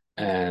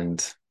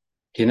 and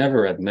he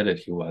never admitted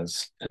he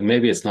was. And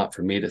maybe it's not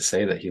for me to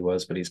say that he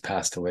was, but he's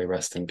passed away,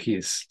 rest in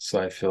peace.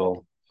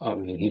 So I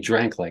mean, he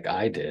drank like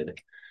I did.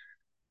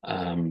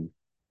 Um,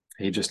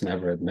 he just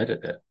never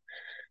admitted it.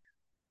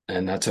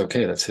 And that's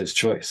okay. That's his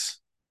choice.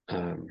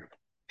 Um,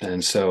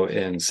 and so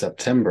in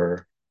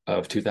September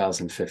of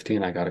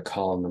 2015, I got a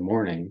call in the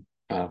morning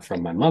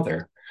from my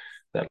mother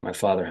that my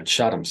father had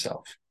shot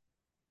himself.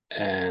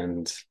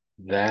 And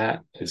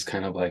that is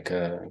kind of like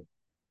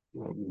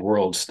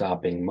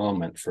world-stopping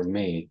moment for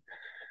me.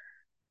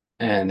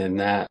 And in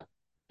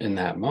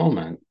that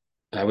moment,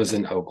 I was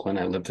in Oakland.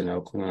 I lived in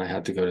Oakland, and I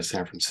had to go to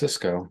San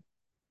Francisco.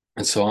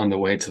 And so on the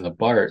way to the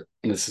BART,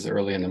 and this is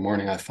early in the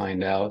morning, I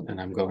find out,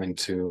 and I'm going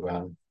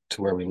to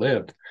where we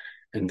lived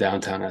in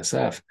downtown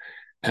SF.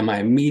 And my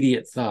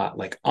immediate thought,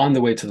 like on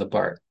the way to the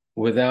BART,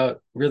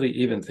 without really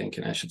even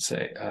thinking, I should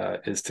say,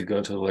 is to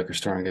go to the liquor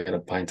store and get a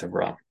pint of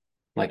rum,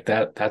 like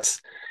that.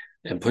 That's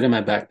and put in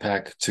my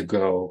backpack to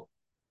go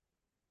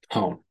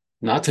home,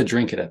 not to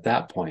drink it at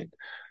that point,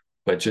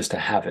 but just to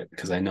have it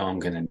because I know I'm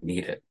going to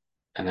need it.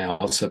 And I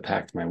also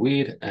packed my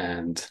weed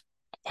and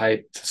a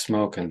pipe to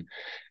smoke. And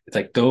it's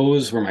like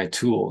those were my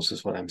tools,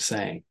 is what I'm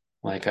saying.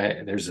 Like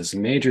there's this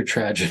major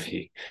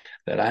tragedy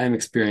that I am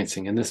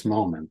experiencing in this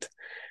moment,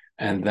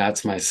 and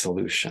that's my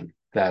solution.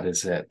 That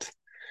is it.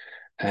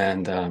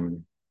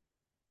 And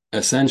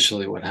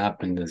essentially, what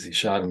happened is he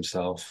shot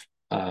himself,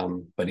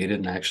 but he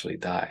didn't actually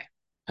die.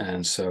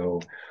 And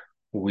so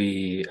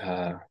we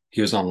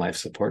he was on life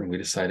support, and we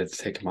decided to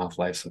take him off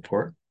life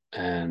support.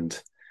 And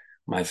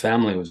my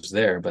family was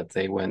there, but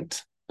they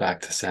went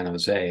back to San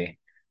Jose,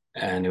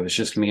 and it was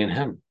just me and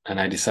him. And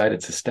I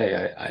decided to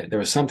stay. There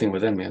was something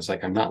within me. I was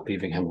like, I'm not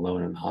leaving him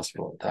alone in the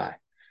hospital to die.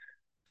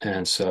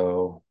 And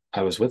so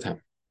I was with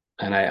him.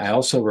 And I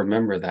also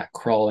remember that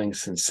crawling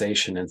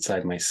sensation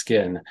inside my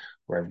skin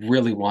where I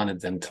really wanted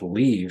them to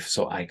leave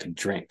so I could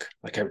drink.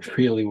 Like I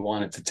really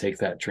wanted to take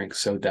that drink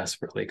so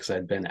desperately because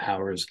I'd been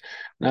hours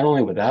not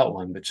only without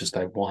one, but just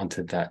I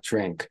wanted that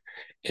drink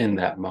in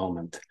that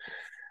moment.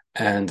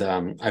 And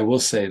I will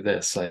say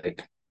this,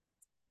 like,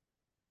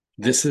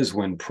 this is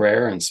when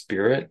prayer and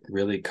spirit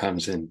really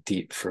comes in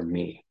deep for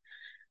me.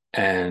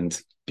 And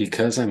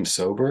because I'm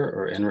sober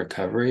or in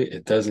recovery,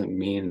 it doesn't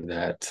mean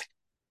that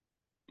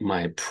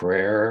my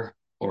prayer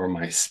or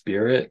my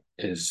spirit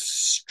is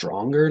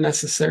stronger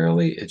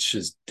necessarily. It's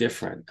just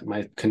different.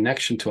 My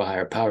connection to a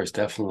higher power is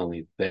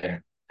definitely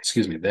there.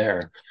 Excuse me,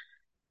 there.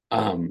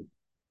 Um,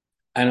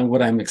 and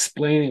what I'm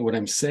explaining, what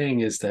I'm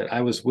saying is that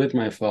I was with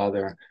my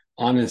father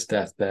on his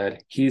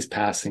deathbed. He's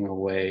passing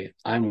away.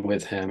 I'm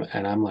with him,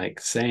 and I'm like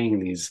saying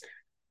these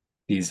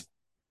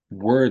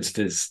words,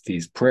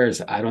 these prayers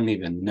that I don't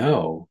even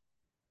know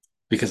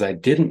because I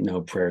didn't know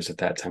prayers at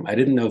that time. I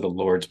didn't know the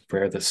Lord's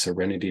Prayer, the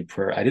Serenity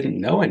Prayer. I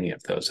didn't know any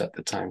of those at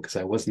the time because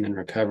I wasn't in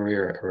recovery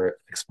or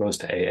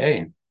exposed to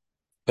AA.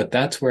 But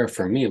that's where,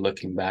 for me,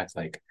 looking back,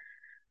 like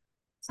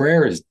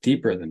prayer is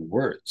deeper than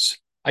words.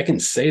 I can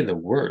say the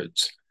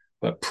words,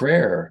 but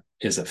prayer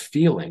is a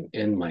feeling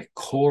in my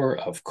core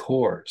of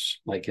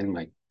cores, like in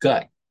my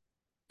gut.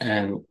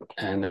 And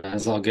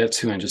as I'll get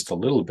to in just a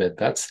little bit,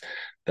 that's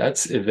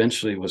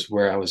eventually was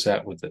where I was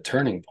at with the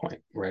turning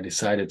point, where I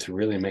decided to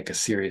really make a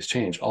serious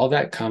change. All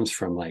that comes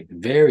from like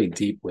very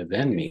deep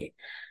within me.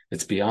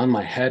 It's beyond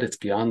my head, it's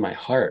beyond my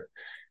heart.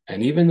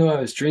 And even though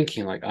I was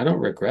drinking, like I don't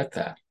regret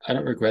that. I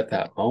don't regret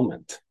that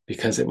moment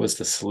because it was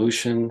the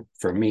solution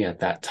for me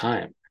at that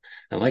time.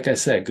 And like I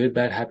said, good,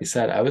 bad, happy,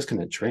 sad, I was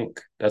going to drink.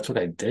 That's what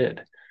I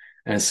did.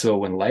 And so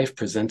when life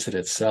presented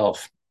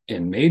itself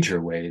in major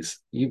ways,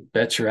 you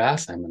bet your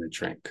ass I'm going to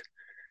drink.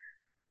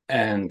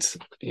 And,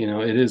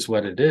 it is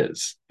what it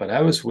is. But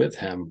I was with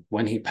him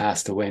when he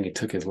passed away and he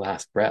took his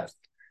last breath.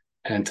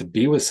 And to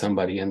be with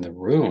somebody in the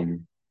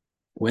room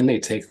when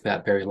they take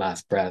that very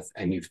last breath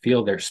and you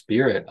feel their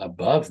spirit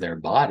above their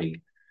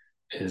body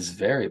is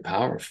very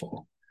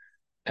powerful.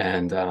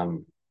 And, I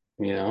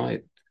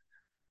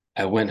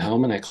went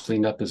home and I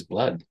cleaned up his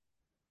blood.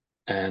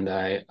 And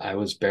I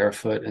was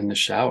barefoot in the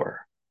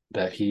shower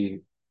that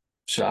he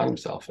shot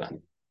himself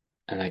in.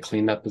 And I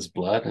cleaned up his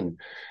blood,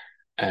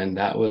 and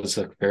that was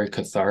a very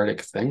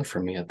cathartic thing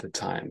for me at the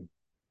time.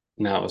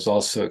 Now it was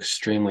also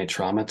extremely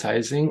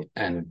traumatizing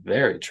and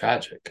very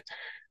tragic,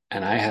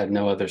 and I had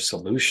no other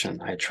solution.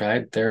 I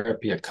tried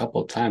therapy a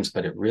couple of times,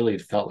 but it really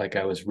felt like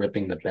I was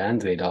ripping the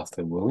band-aid off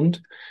the wound,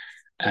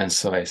 and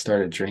so I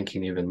started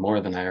drinking even more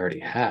than I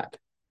already had.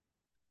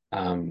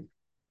 um,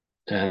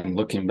 and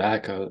looking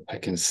back, I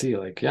can see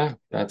like, yeah,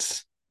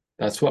 that's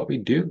what we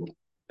do.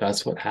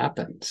 That's what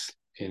happens,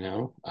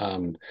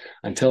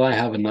 until I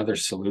have another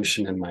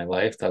solution in my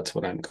life, that's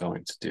what I'm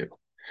going to do.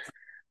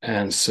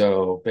 And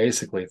so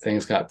basically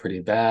things got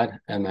pretty bad,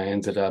 and I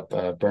ended up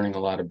burning a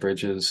lot of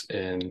bridges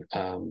in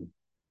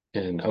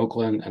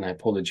Oakland, and I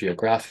pulled a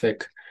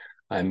geographic.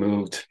 I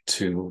moved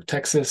to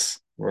Texas,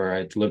 where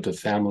I lived with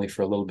family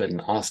for a little bit in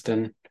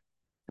Austin,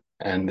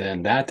 and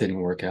then that didn't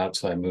work out,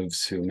 so I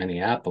moved to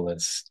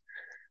Minneapolis.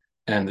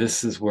 And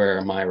this is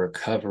where my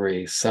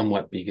recovery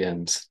somewhat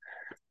begins.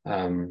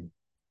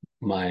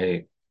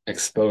 My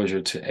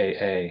exposure to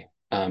AA.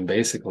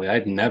 Basically,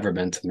 I'd never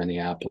been to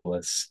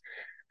Minneapolis.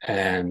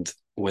 And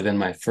within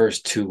my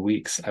first 2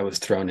 weeks, I was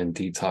thrown in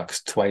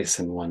detox twice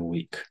in 1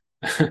 week.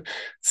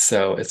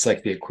 So it's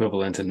like the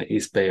equivalent in the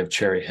East Bay of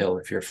Cherry Hill,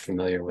 if you're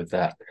familiar with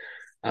that.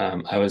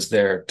 I was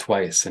there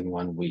twice in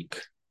 1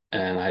 week,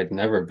 and I'd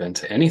never been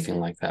to anything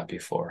like that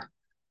before.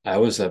 I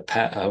was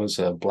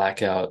a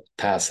blackout,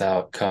 pass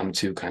out, come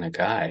to kind of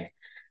guy,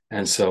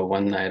 And so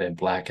one night I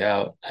black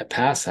out, I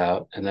pass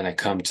out, and then I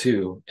come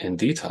to in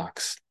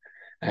detox,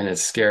 and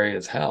it's scary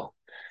as hell.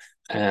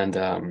 And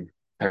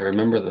I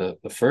remember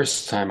the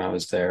first time I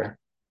was there,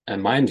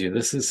 and mind you,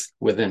 this is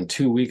within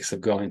 2 weeks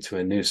of going to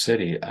a new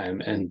city. I'm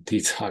in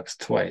detox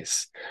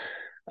twice.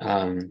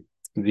 Um,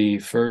 the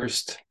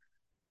first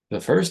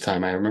the first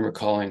time I remember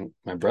calling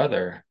my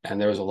brother, and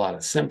there was a lot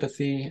of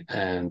sympathy,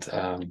 and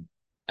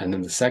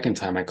then the second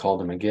time I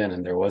called him again,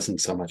 and there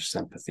wasn't so much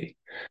sympathy.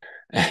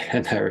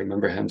 And I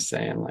remember him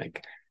saying,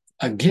 like,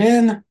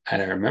 again.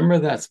 And I remember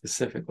that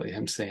specifically,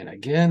 him saying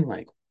again,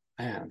 like,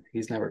 man,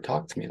 he's never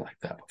talked to me like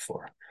that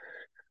before.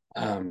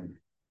 Um,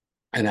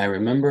 and I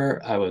remember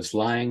I was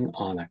lying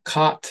on a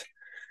cot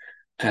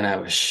and I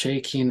was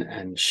shaking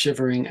and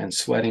shivering and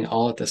sweating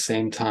all at the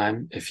same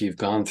time. If you've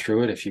gone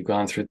through it, if you've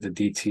gone through the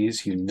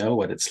DTs, you know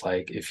what it's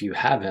like. If you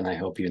haven't, I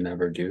hope you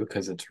never do,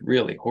 because it's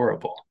really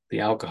horrible. The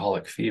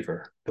alcoholic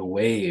fever, the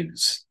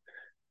waves,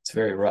 it's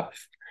very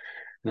rough.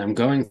 And I'm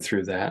going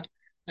through that.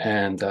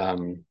 And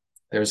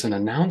there's an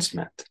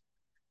announcement.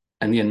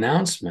 And the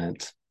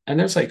announcement, and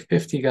there's like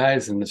 50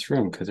 guys in this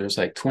room because there's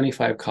like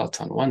 25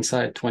 cots on one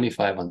side,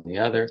 25 on the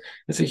other.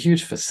 It's a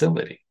huge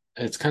facility.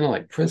 It's kind of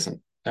like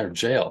prison or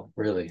jail,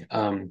 really.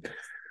 And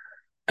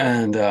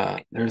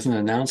there's an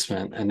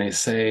announcement, and they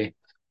say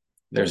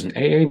there's an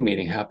AA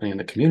meeting happening in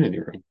the community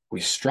room.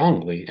 We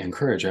strongly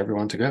encourage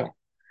everyone to go.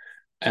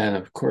 And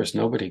of course,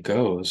 nobody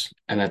goes.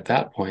 And at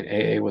that point,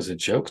 AA was a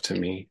joke to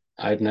me.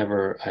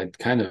 I'd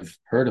kind of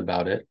heard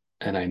about it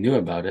and I knew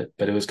about it,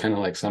 but it was kind of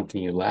like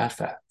something you laugh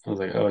at. I was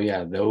like, oh,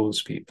 yeah,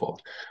 those people.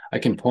 I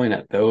can point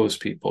at those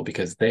people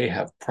because they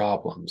have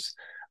problems.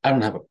 I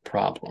don't have a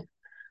problem.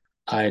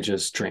 I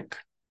just drink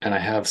and I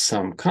have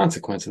some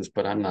consequences,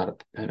 but I'm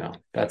not,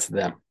 that's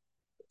them.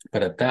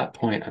 But at that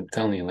point, I'm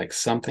telling you, like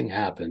something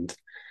happened.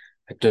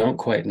 I don't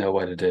quite know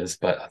what it is,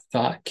 but a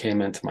thought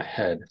came into my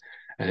head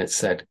and it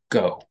said,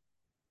 go.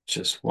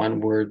 Just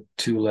one word,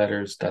 two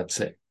letters, that's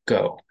it,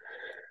 go.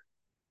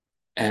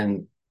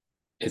 And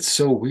it's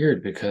so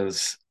weird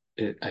because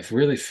I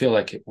really feel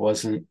like it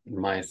wasn't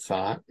my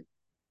thought.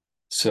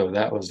 So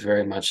that was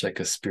very much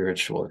like a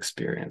spiritual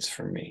experience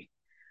for me.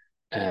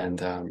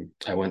 And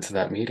I went to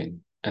that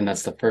meeting. And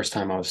that's the first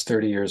time I was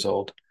 30 years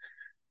old.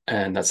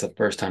 And that's the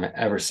first time I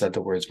ever said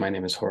the words, my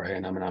name is Jorge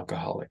and I'm an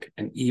alcoholic.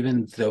 And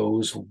even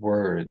those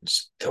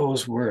words,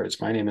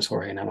 my name is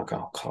Jorge and I'm an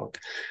alcoholic,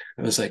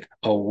 it was like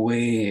a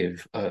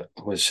wave,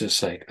 was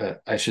just like,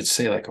 I should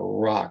say like a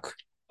rock,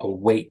 a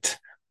weight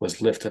was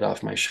lifted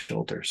off my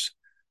shoulders.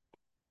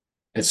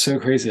 It's so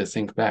crazy to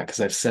think back because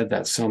I've said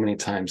that so many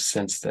times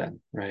since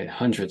then, right?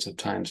 Hundreds of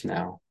times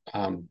now.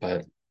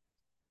 But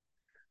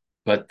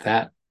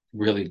that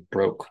really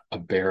broke a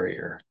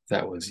barrier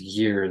that was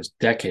years,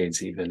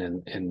 decades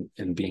even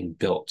in being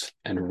built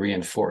and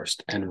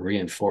reinforced and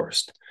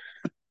reinforced.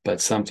 But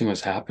something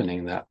was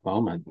happening that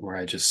moment where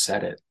I just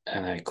said it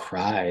and I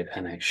cried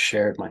and I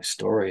shared my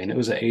story. And it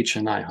was a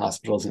HNI,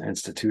 Hospitals and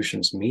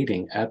Institutions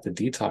meeting at the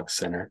detox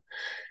center.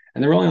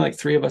 And there were only like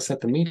three of us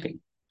at the meeting.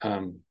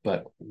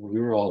 But we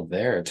were all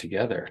there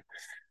together.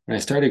 And I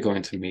started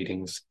going to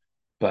meetings.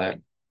 But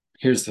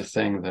here's the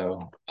thing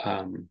though.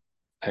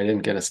 I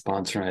didn't get a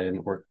sponsor and I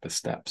didn't work the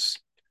steps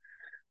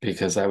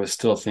because I was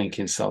still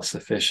thinking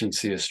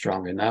self-sufficiency is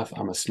strong enough.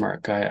 I'm a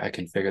smart guy. I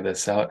can figure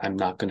this out. I'm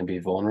not going to be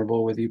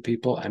vulnerable with you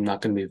people. I'm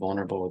not going to be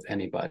vulnerable with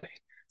anybody.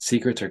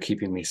 Secrets are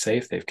keeping me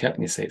safe. They've kept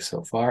me safe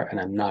so far, and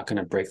I'm not going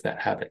to break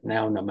that habit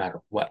now, no matter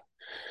what.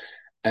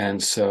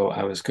 And so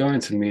I was going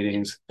to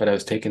meetings, but I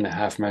was taking the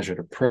half measured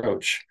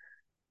approach.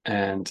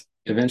 And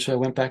eventually I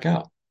went back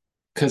out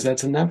because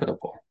that's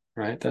inevitable,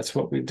 right? That's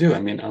what we do. I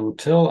mean,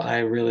 until I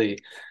really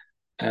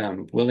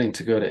am willing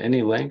to go to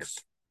any length,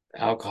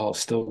 alcohol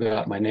still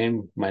got my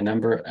name, my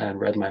number, and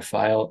read my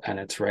file, and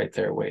it's right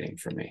there waiting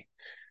for me.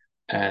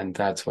 And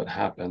that's what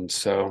happened.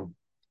 So,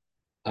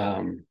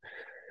 40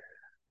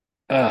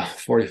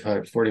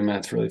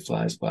 minutes really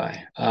flies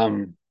by.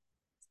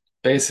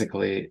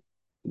 Basically,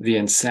 the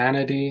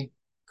insanity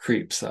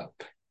creeps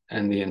up,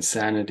 and the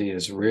insanity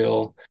is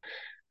real.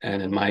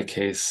 And in my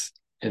case,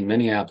 in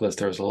Minneapolis,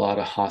 there was a lot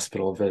of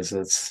hospital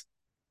visits.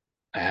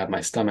 I had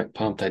my stomach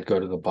pumped, I'd go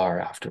to the bar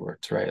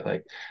afterwards, right?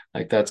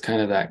 Like that's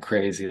kind of that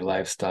crazy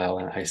lifestyle.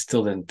 And I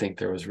still didn't think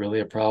there was really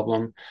a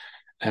problem.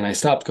 And I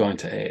stopped going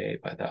to AA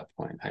by that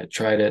point. I had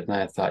tried it and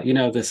I thought,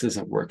 this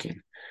isn't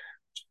working.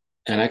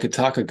 And I could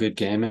talk a good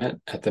game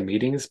at the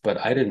meetings, but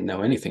I didn't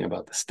know anything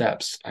about the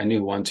steps. I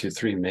knew one, two,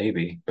 three,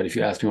 maybe. But if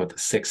you asked me what the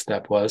sixth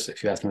step was,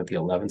 if you asked me what the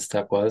 11th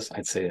step was,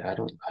 I'd say,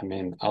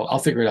 I'll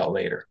figure it out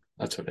later.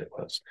 That's what it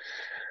was.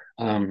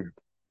 Um,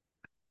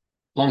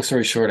 Long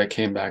story short, I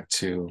came back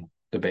to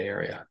the Bay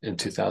Area in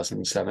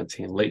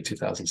 2017, late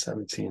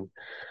 2017.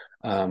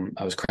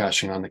 I was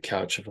crashing on the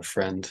couch of a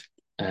friend,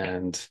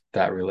 and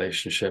that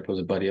relationship was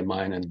a buddy of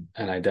mine,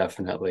 and I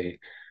definitely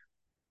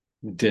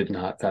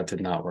that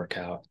did not work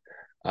out.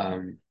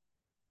 Um,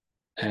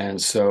 and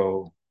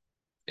so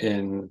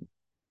in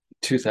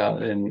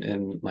 2000,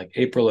 in like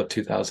April of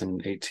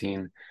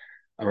 2018,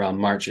 around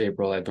March,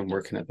 April, I've been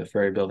working at the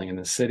ferry building in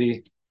the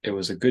city. it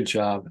was a good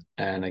job.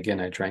 And again,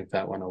 I drank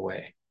that one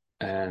away.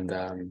 And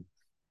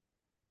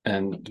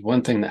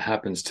one thing that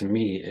happens to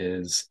me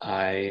is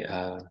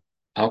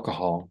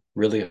alcohol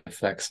really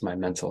affects my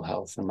mental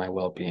health and my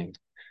well-being.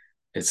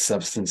 It's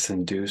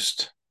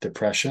substance-induced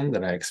depression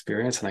that I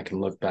experience, and I can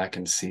look back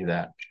and see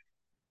that.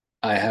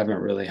 I haven't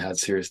really had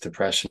serious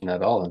depression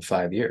at all in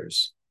 5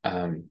 years.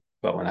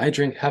 But when I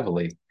drink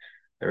heavily,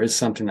 there is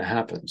something that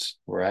happens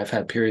where I've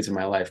had periods in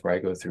my life where I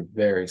go through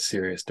very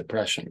serious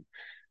depression,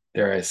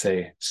 dare I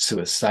say,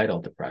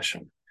 suicidal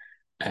depression.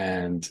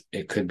 And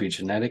it could be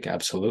genetic,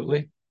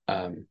 absolutely.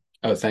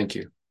 Oh, thank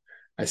you.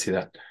 I see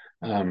that.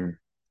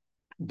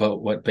 But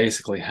what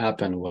basically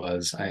happened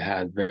was I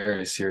had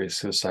very serious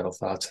suicidal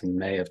thoughts in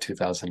May of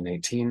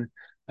 2018.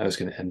 I was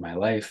going to end my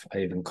life. I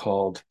even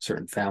called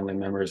certain family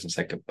members and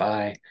said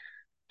goodbye.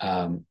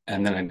 And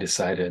then I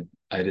decided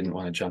I didn't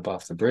want to jump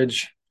off the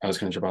bridge. I was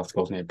going to jump off the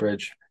Golden Gate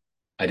Bridge.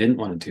 I didn't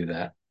want to do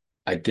that.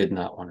 I did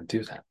not want to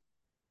do that.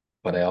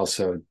 But I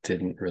also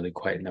didn't really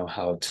quite know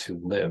how to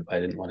live. I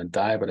didn't want to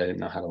die, but I didn't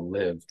know how to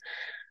live.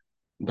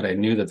 But I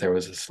knew that there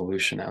was a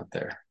solution out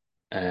there.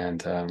 And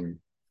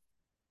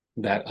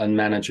that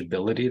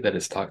unmanageability that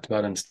is talked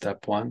about in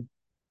step one,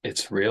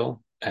 it's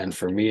real. And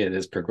for me, it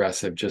is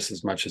progressive just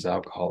as much as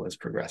alcohol is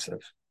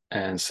progressive.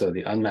 And so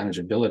the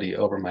unmanageability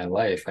over my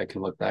life, I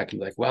can look back and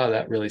be like, wow,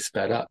 that really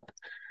sped up.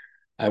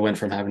 I went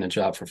from having a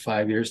job for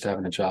 5 years to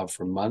having a job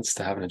for months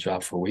to having a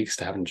job for weeks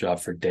to having a job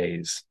for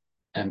days.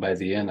 And by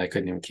the end, I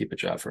couldn't even keep a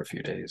job for a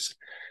few days.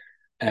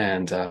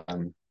 And I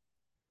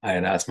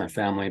had asked my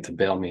family to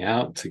bail me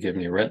out, to give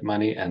me rent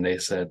money, and they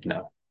said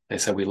no. They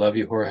said, we love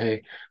you,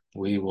 Jorge.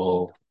 We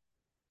will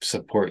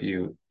support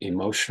you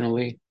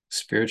emotionally,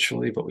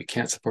 spiritually, but we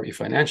can't support you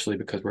financially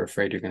because we're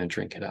afraid you're going to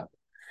drink it up.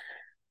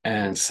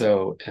 And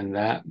so in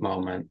that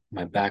moment,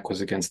 my back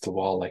was against the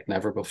wall like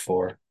never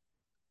before.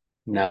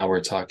 Now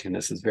we're talking,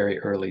 this is very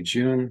early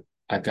June.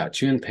 I've got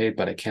June paid,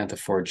 but I can't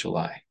afford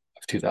July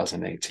of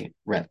 2018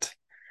 rent.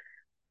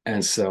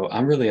 And so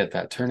I'm really at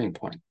that turning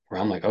point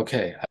where I'm like,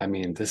 okay, I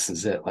mean, this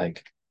is it.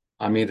 Like,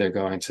 I'm either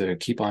going to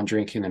keep on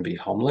drinking and be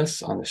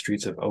homeless on the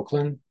streets of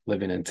Oakland,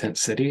 living in Tent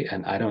City,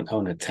 and I don't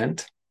own a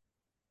tent,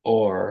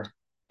 or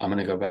I'm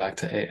going to go back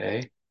to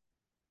AA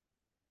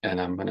and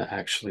I'm going to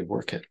actually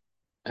work it.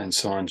 And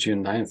so on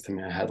June 9th, I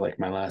mean, I had like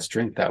my last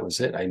drink. That was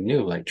it. I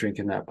knew, like,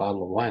 drinking that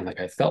bottle of wine, like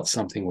I felt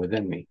something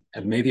within me.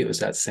 And maybe it was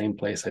that same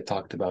place I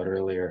talked about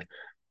earlier,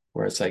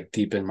 where it's like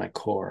deep in my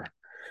core,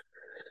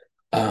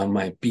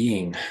 my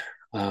being.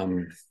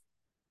 Um,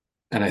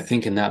 and I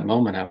think in that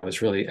moment, I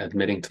was really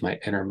admitting to my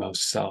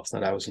innermost self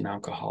that I was an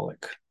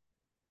alcoholic,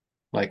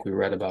 like we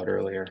read about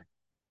earlier.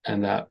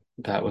 And that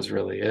was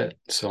really it.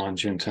 So on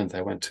June 10th,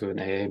 I went to an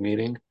AA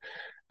meeting,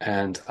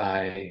 and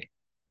I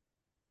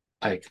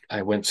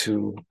went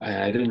to,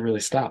 I didn't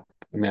really stop.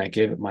 I mean, I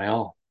gave it my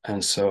all.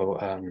 And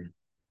so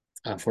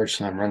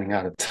unfortunately, I'm running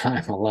out of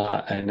time a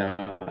lot. I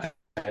know,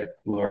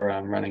 Laura,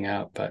 I'm running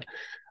out, but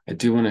I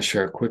do want to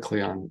share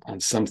quickly on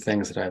some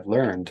things that I've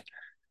learned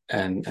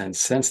and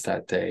since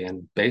that day.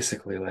 And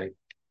basically, like,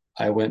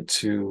 I went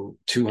to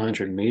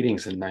 200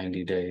 meetings in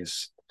 90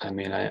 days. I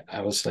mean,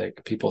 I was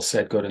like, people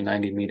said go to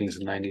 90 meetings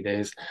in 90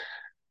 days.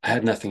 I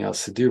had nothing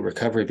else to do.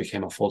 Recovery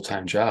became a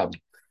full-time job.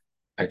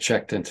 I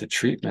checked into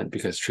treatment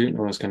because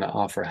treatment was going to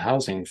offer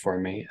housing for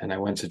me. And I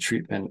went to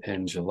treatment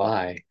in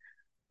July.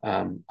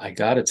 I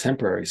got a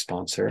temporary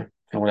sponsor.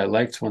 And what I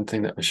liked, one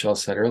thing that Michelle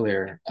said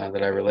earlier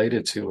that I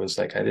related to was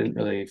like, I didn't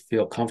really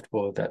feel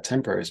comfortable with that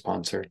temporary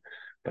sponsor,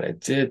 but I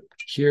did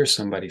hear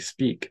somebody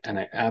speak and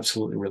I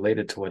absolutely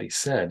related to what he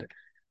said.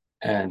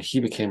 And he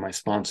became my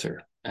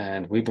sponsor.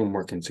 And we've been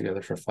working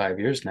together for 5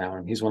 years now.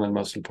 And he's one of the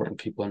most important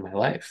people in my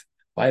life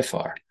by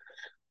far.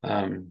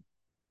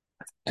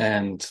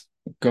 And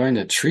going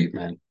to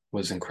treatment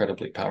was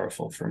incredibly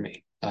powerful for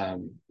me.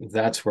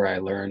 That's where I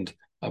learned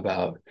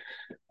about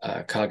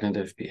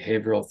cognitive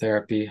behavioral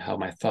therapy, how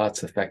my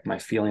thoughts affect my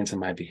feelings and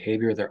my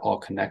behavior. They're all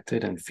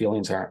connected, and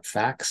feelings aren't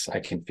facts. I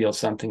can feel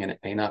something and it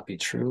may not be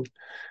true.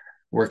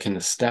 Working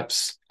the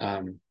steps.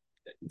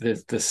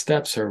 The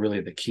steps are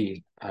really the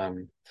key.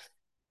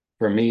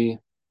 For me,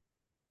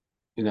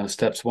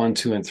 steps 1,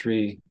 2, and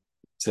 3,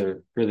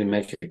 to really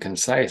make it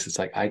concise, it's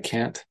like, I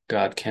can't,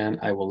 God can,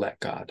 I will let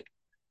God,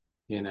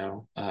 you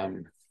know.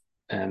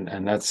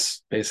 And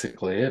that's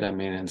basically it. I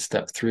mean, in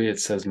step 3, it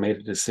says, made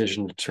a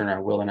decision to turn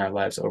our will and our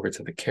lives over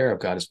to the care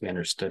of God as we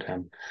understood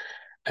him.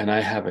 And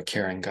I have a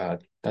caring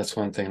God. That's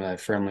one thing that I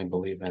firmly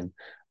believe in.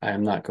 I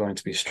am not going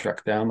to be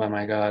struck down by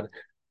my God.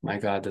 My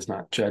God does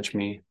not judge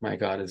me. My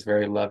God is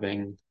very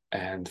loving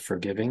and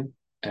forgiving,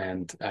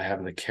 and I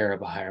have the care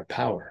of a higher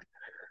power.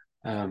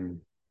 I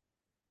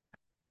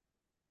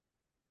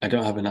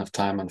don't have enough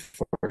time,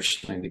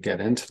 unfortunately, to get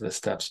into the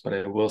steps, but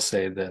I will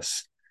say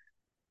this.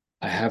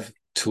 I have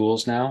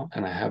tools now,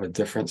 and I have a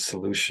different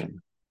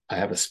solution. I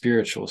have a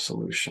spiritual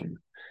solution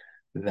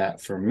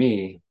that for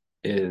me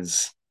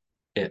is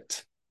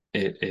it.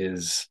 It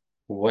is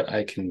what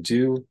I can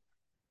do.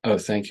 Oh,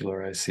 thank you,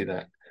 Laura. I see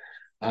that.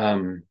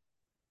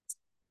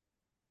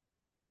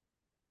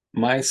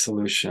 My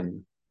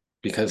solution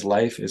because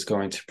life is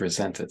going to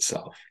present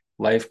itself.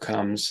 Life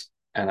comes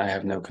and I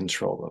have no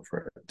control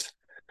over it,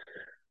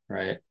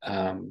 right?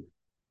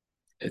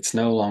 It's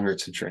no longer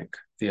to drink.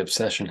 The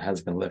obsession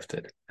has been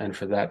lifted. And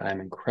for that,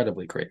 I'm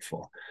incredibly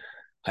grateful.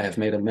 I have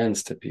made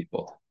amends to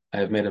people. I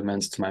have made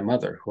amends to my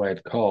mother, who I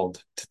had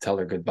called to tell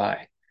her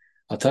goodbye.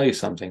 I'll tell you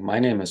something. My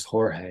name is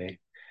Jorge,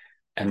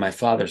 and my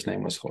father's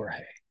name was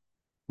Jorge.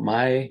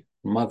 My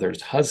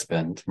mother's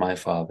husband, my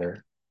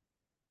father,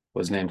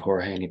 was named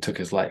Jorge, and he took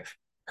his life.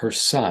 Her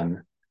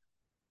son,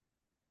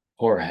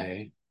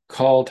 Jorge,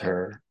 called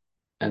her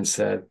and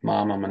said,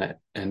 Mom, I'm going to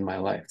end my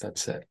life.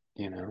 That's it.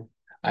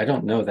 I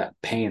don't know that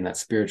pain, that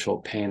spiritual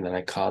pain that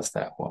I caused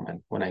that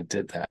woman when I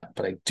did that,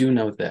 but I do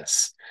know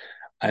this.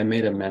 I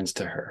made amends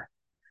to her.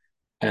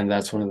 And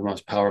that's one of the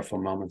most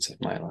powerful moments of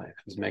my life,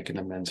 is making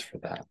amends for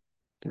that,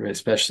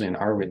 especially in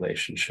our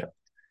relationship.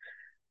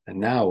 And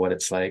now what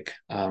it's like,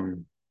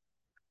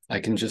 I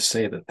can just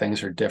say that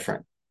things are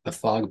different. The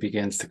fog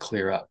begins to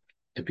clear up.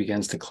 It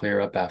begins to clear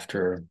up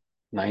after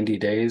 90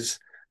 days,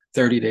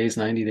 30 days,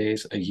 90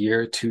 days, a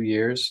year, 2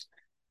 years.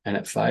 And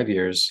at 5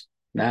 years,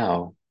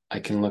 now I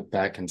can look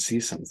back and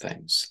see some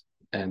things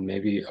and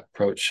maybe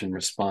approach and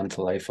respond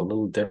to life a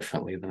little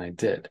differently than I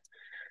did.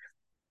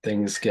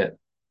 Things get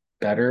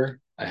better.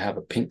 I have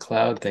a pink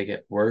cloud, they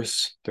get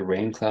worse. The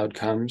rain cloud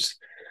comes.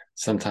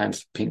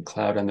 Sometimes the pink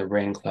cloud and the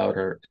rain cloud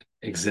are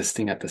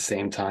existing at the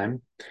same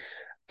time.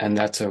 And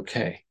that's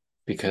okay,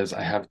 because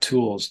I have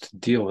tools to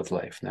deal with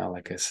life now.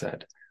 Like I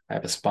said, I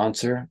have a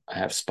sponsor, I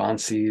have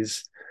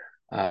sponsees,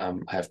 I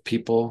have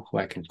people who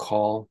I can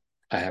call.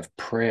 I have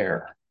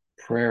prayer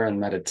and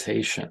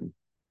meditation.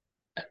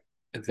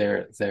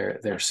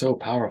 They're so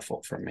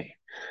powerful for me.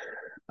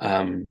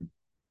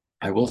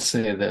 I will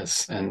say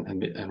this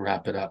and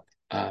wrap it up.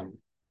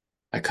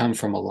 I come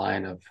from a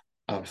line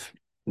of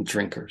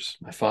drinkers.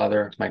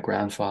 My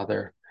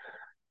grandfather,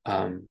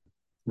 um,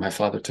 my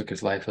father took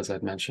his life, as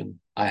I've mentioned.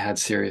 I had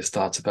serious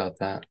thoughts about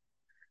that.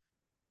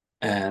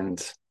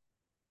 And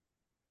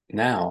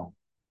now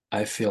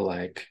I feel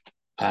like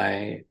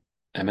I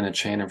am in a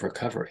chain of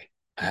recovery.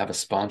 I have a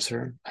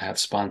sponsor, I have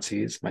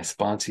sponsees, my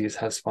sponsees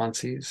have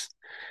sponsees.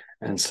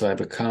 And so I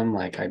become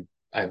like,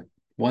 I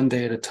one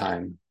day at a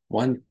time,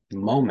 one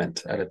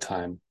moment at a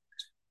time,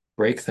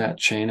 break that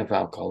chain of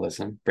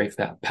alcoholism, break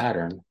that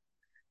pattern,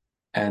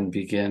 and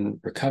begin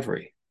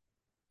recovery.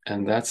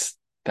 And that's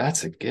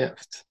a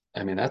gift.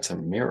 I mean, that's a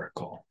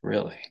miracle,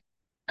 really.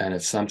 And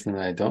it's something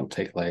that I don't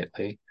take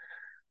lightly.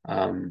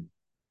 Um,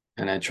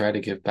 and I try to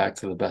give back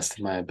to the best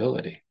of my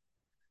ability.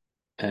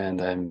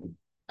 And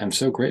I'm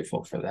so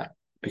grateful for that,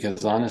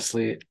 because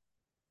honestly,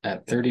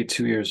 at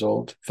 32 years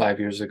old, 5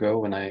 years ago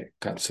when I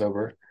got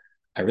sober,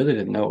 I really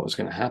didn't know what was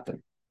going to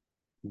happen.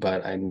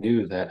 But I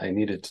knew that I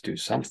needed to do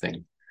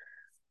something,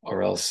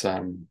 or else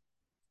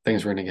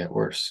things were going to get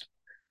worse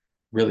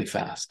really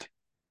fast.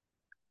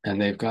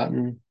 And they've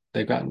gotten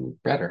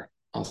better,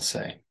 I'll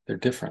say. They're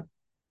different.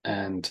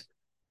 And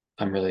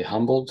I'm really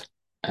humbled,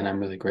 and I'm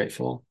really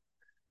grateful.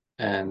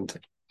 And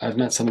I've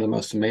met some of the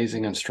most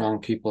amazing and strong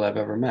people I've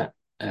ever met,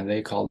 and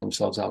they call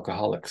themselves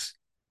alcoholics,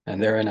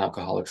 and they're in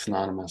Alcoholics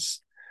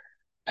Anonymous.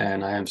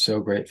 And I am so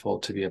grateful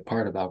to be a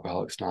part of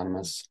Alcoholics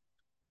Anonymous,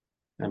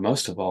 and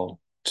most of all,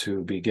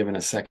 to be given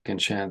a second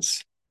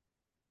chance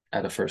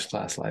at a first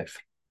class life.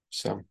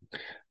 So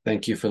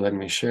thank you for letting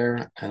me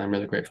share, and I'm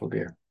really grateful to be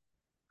here.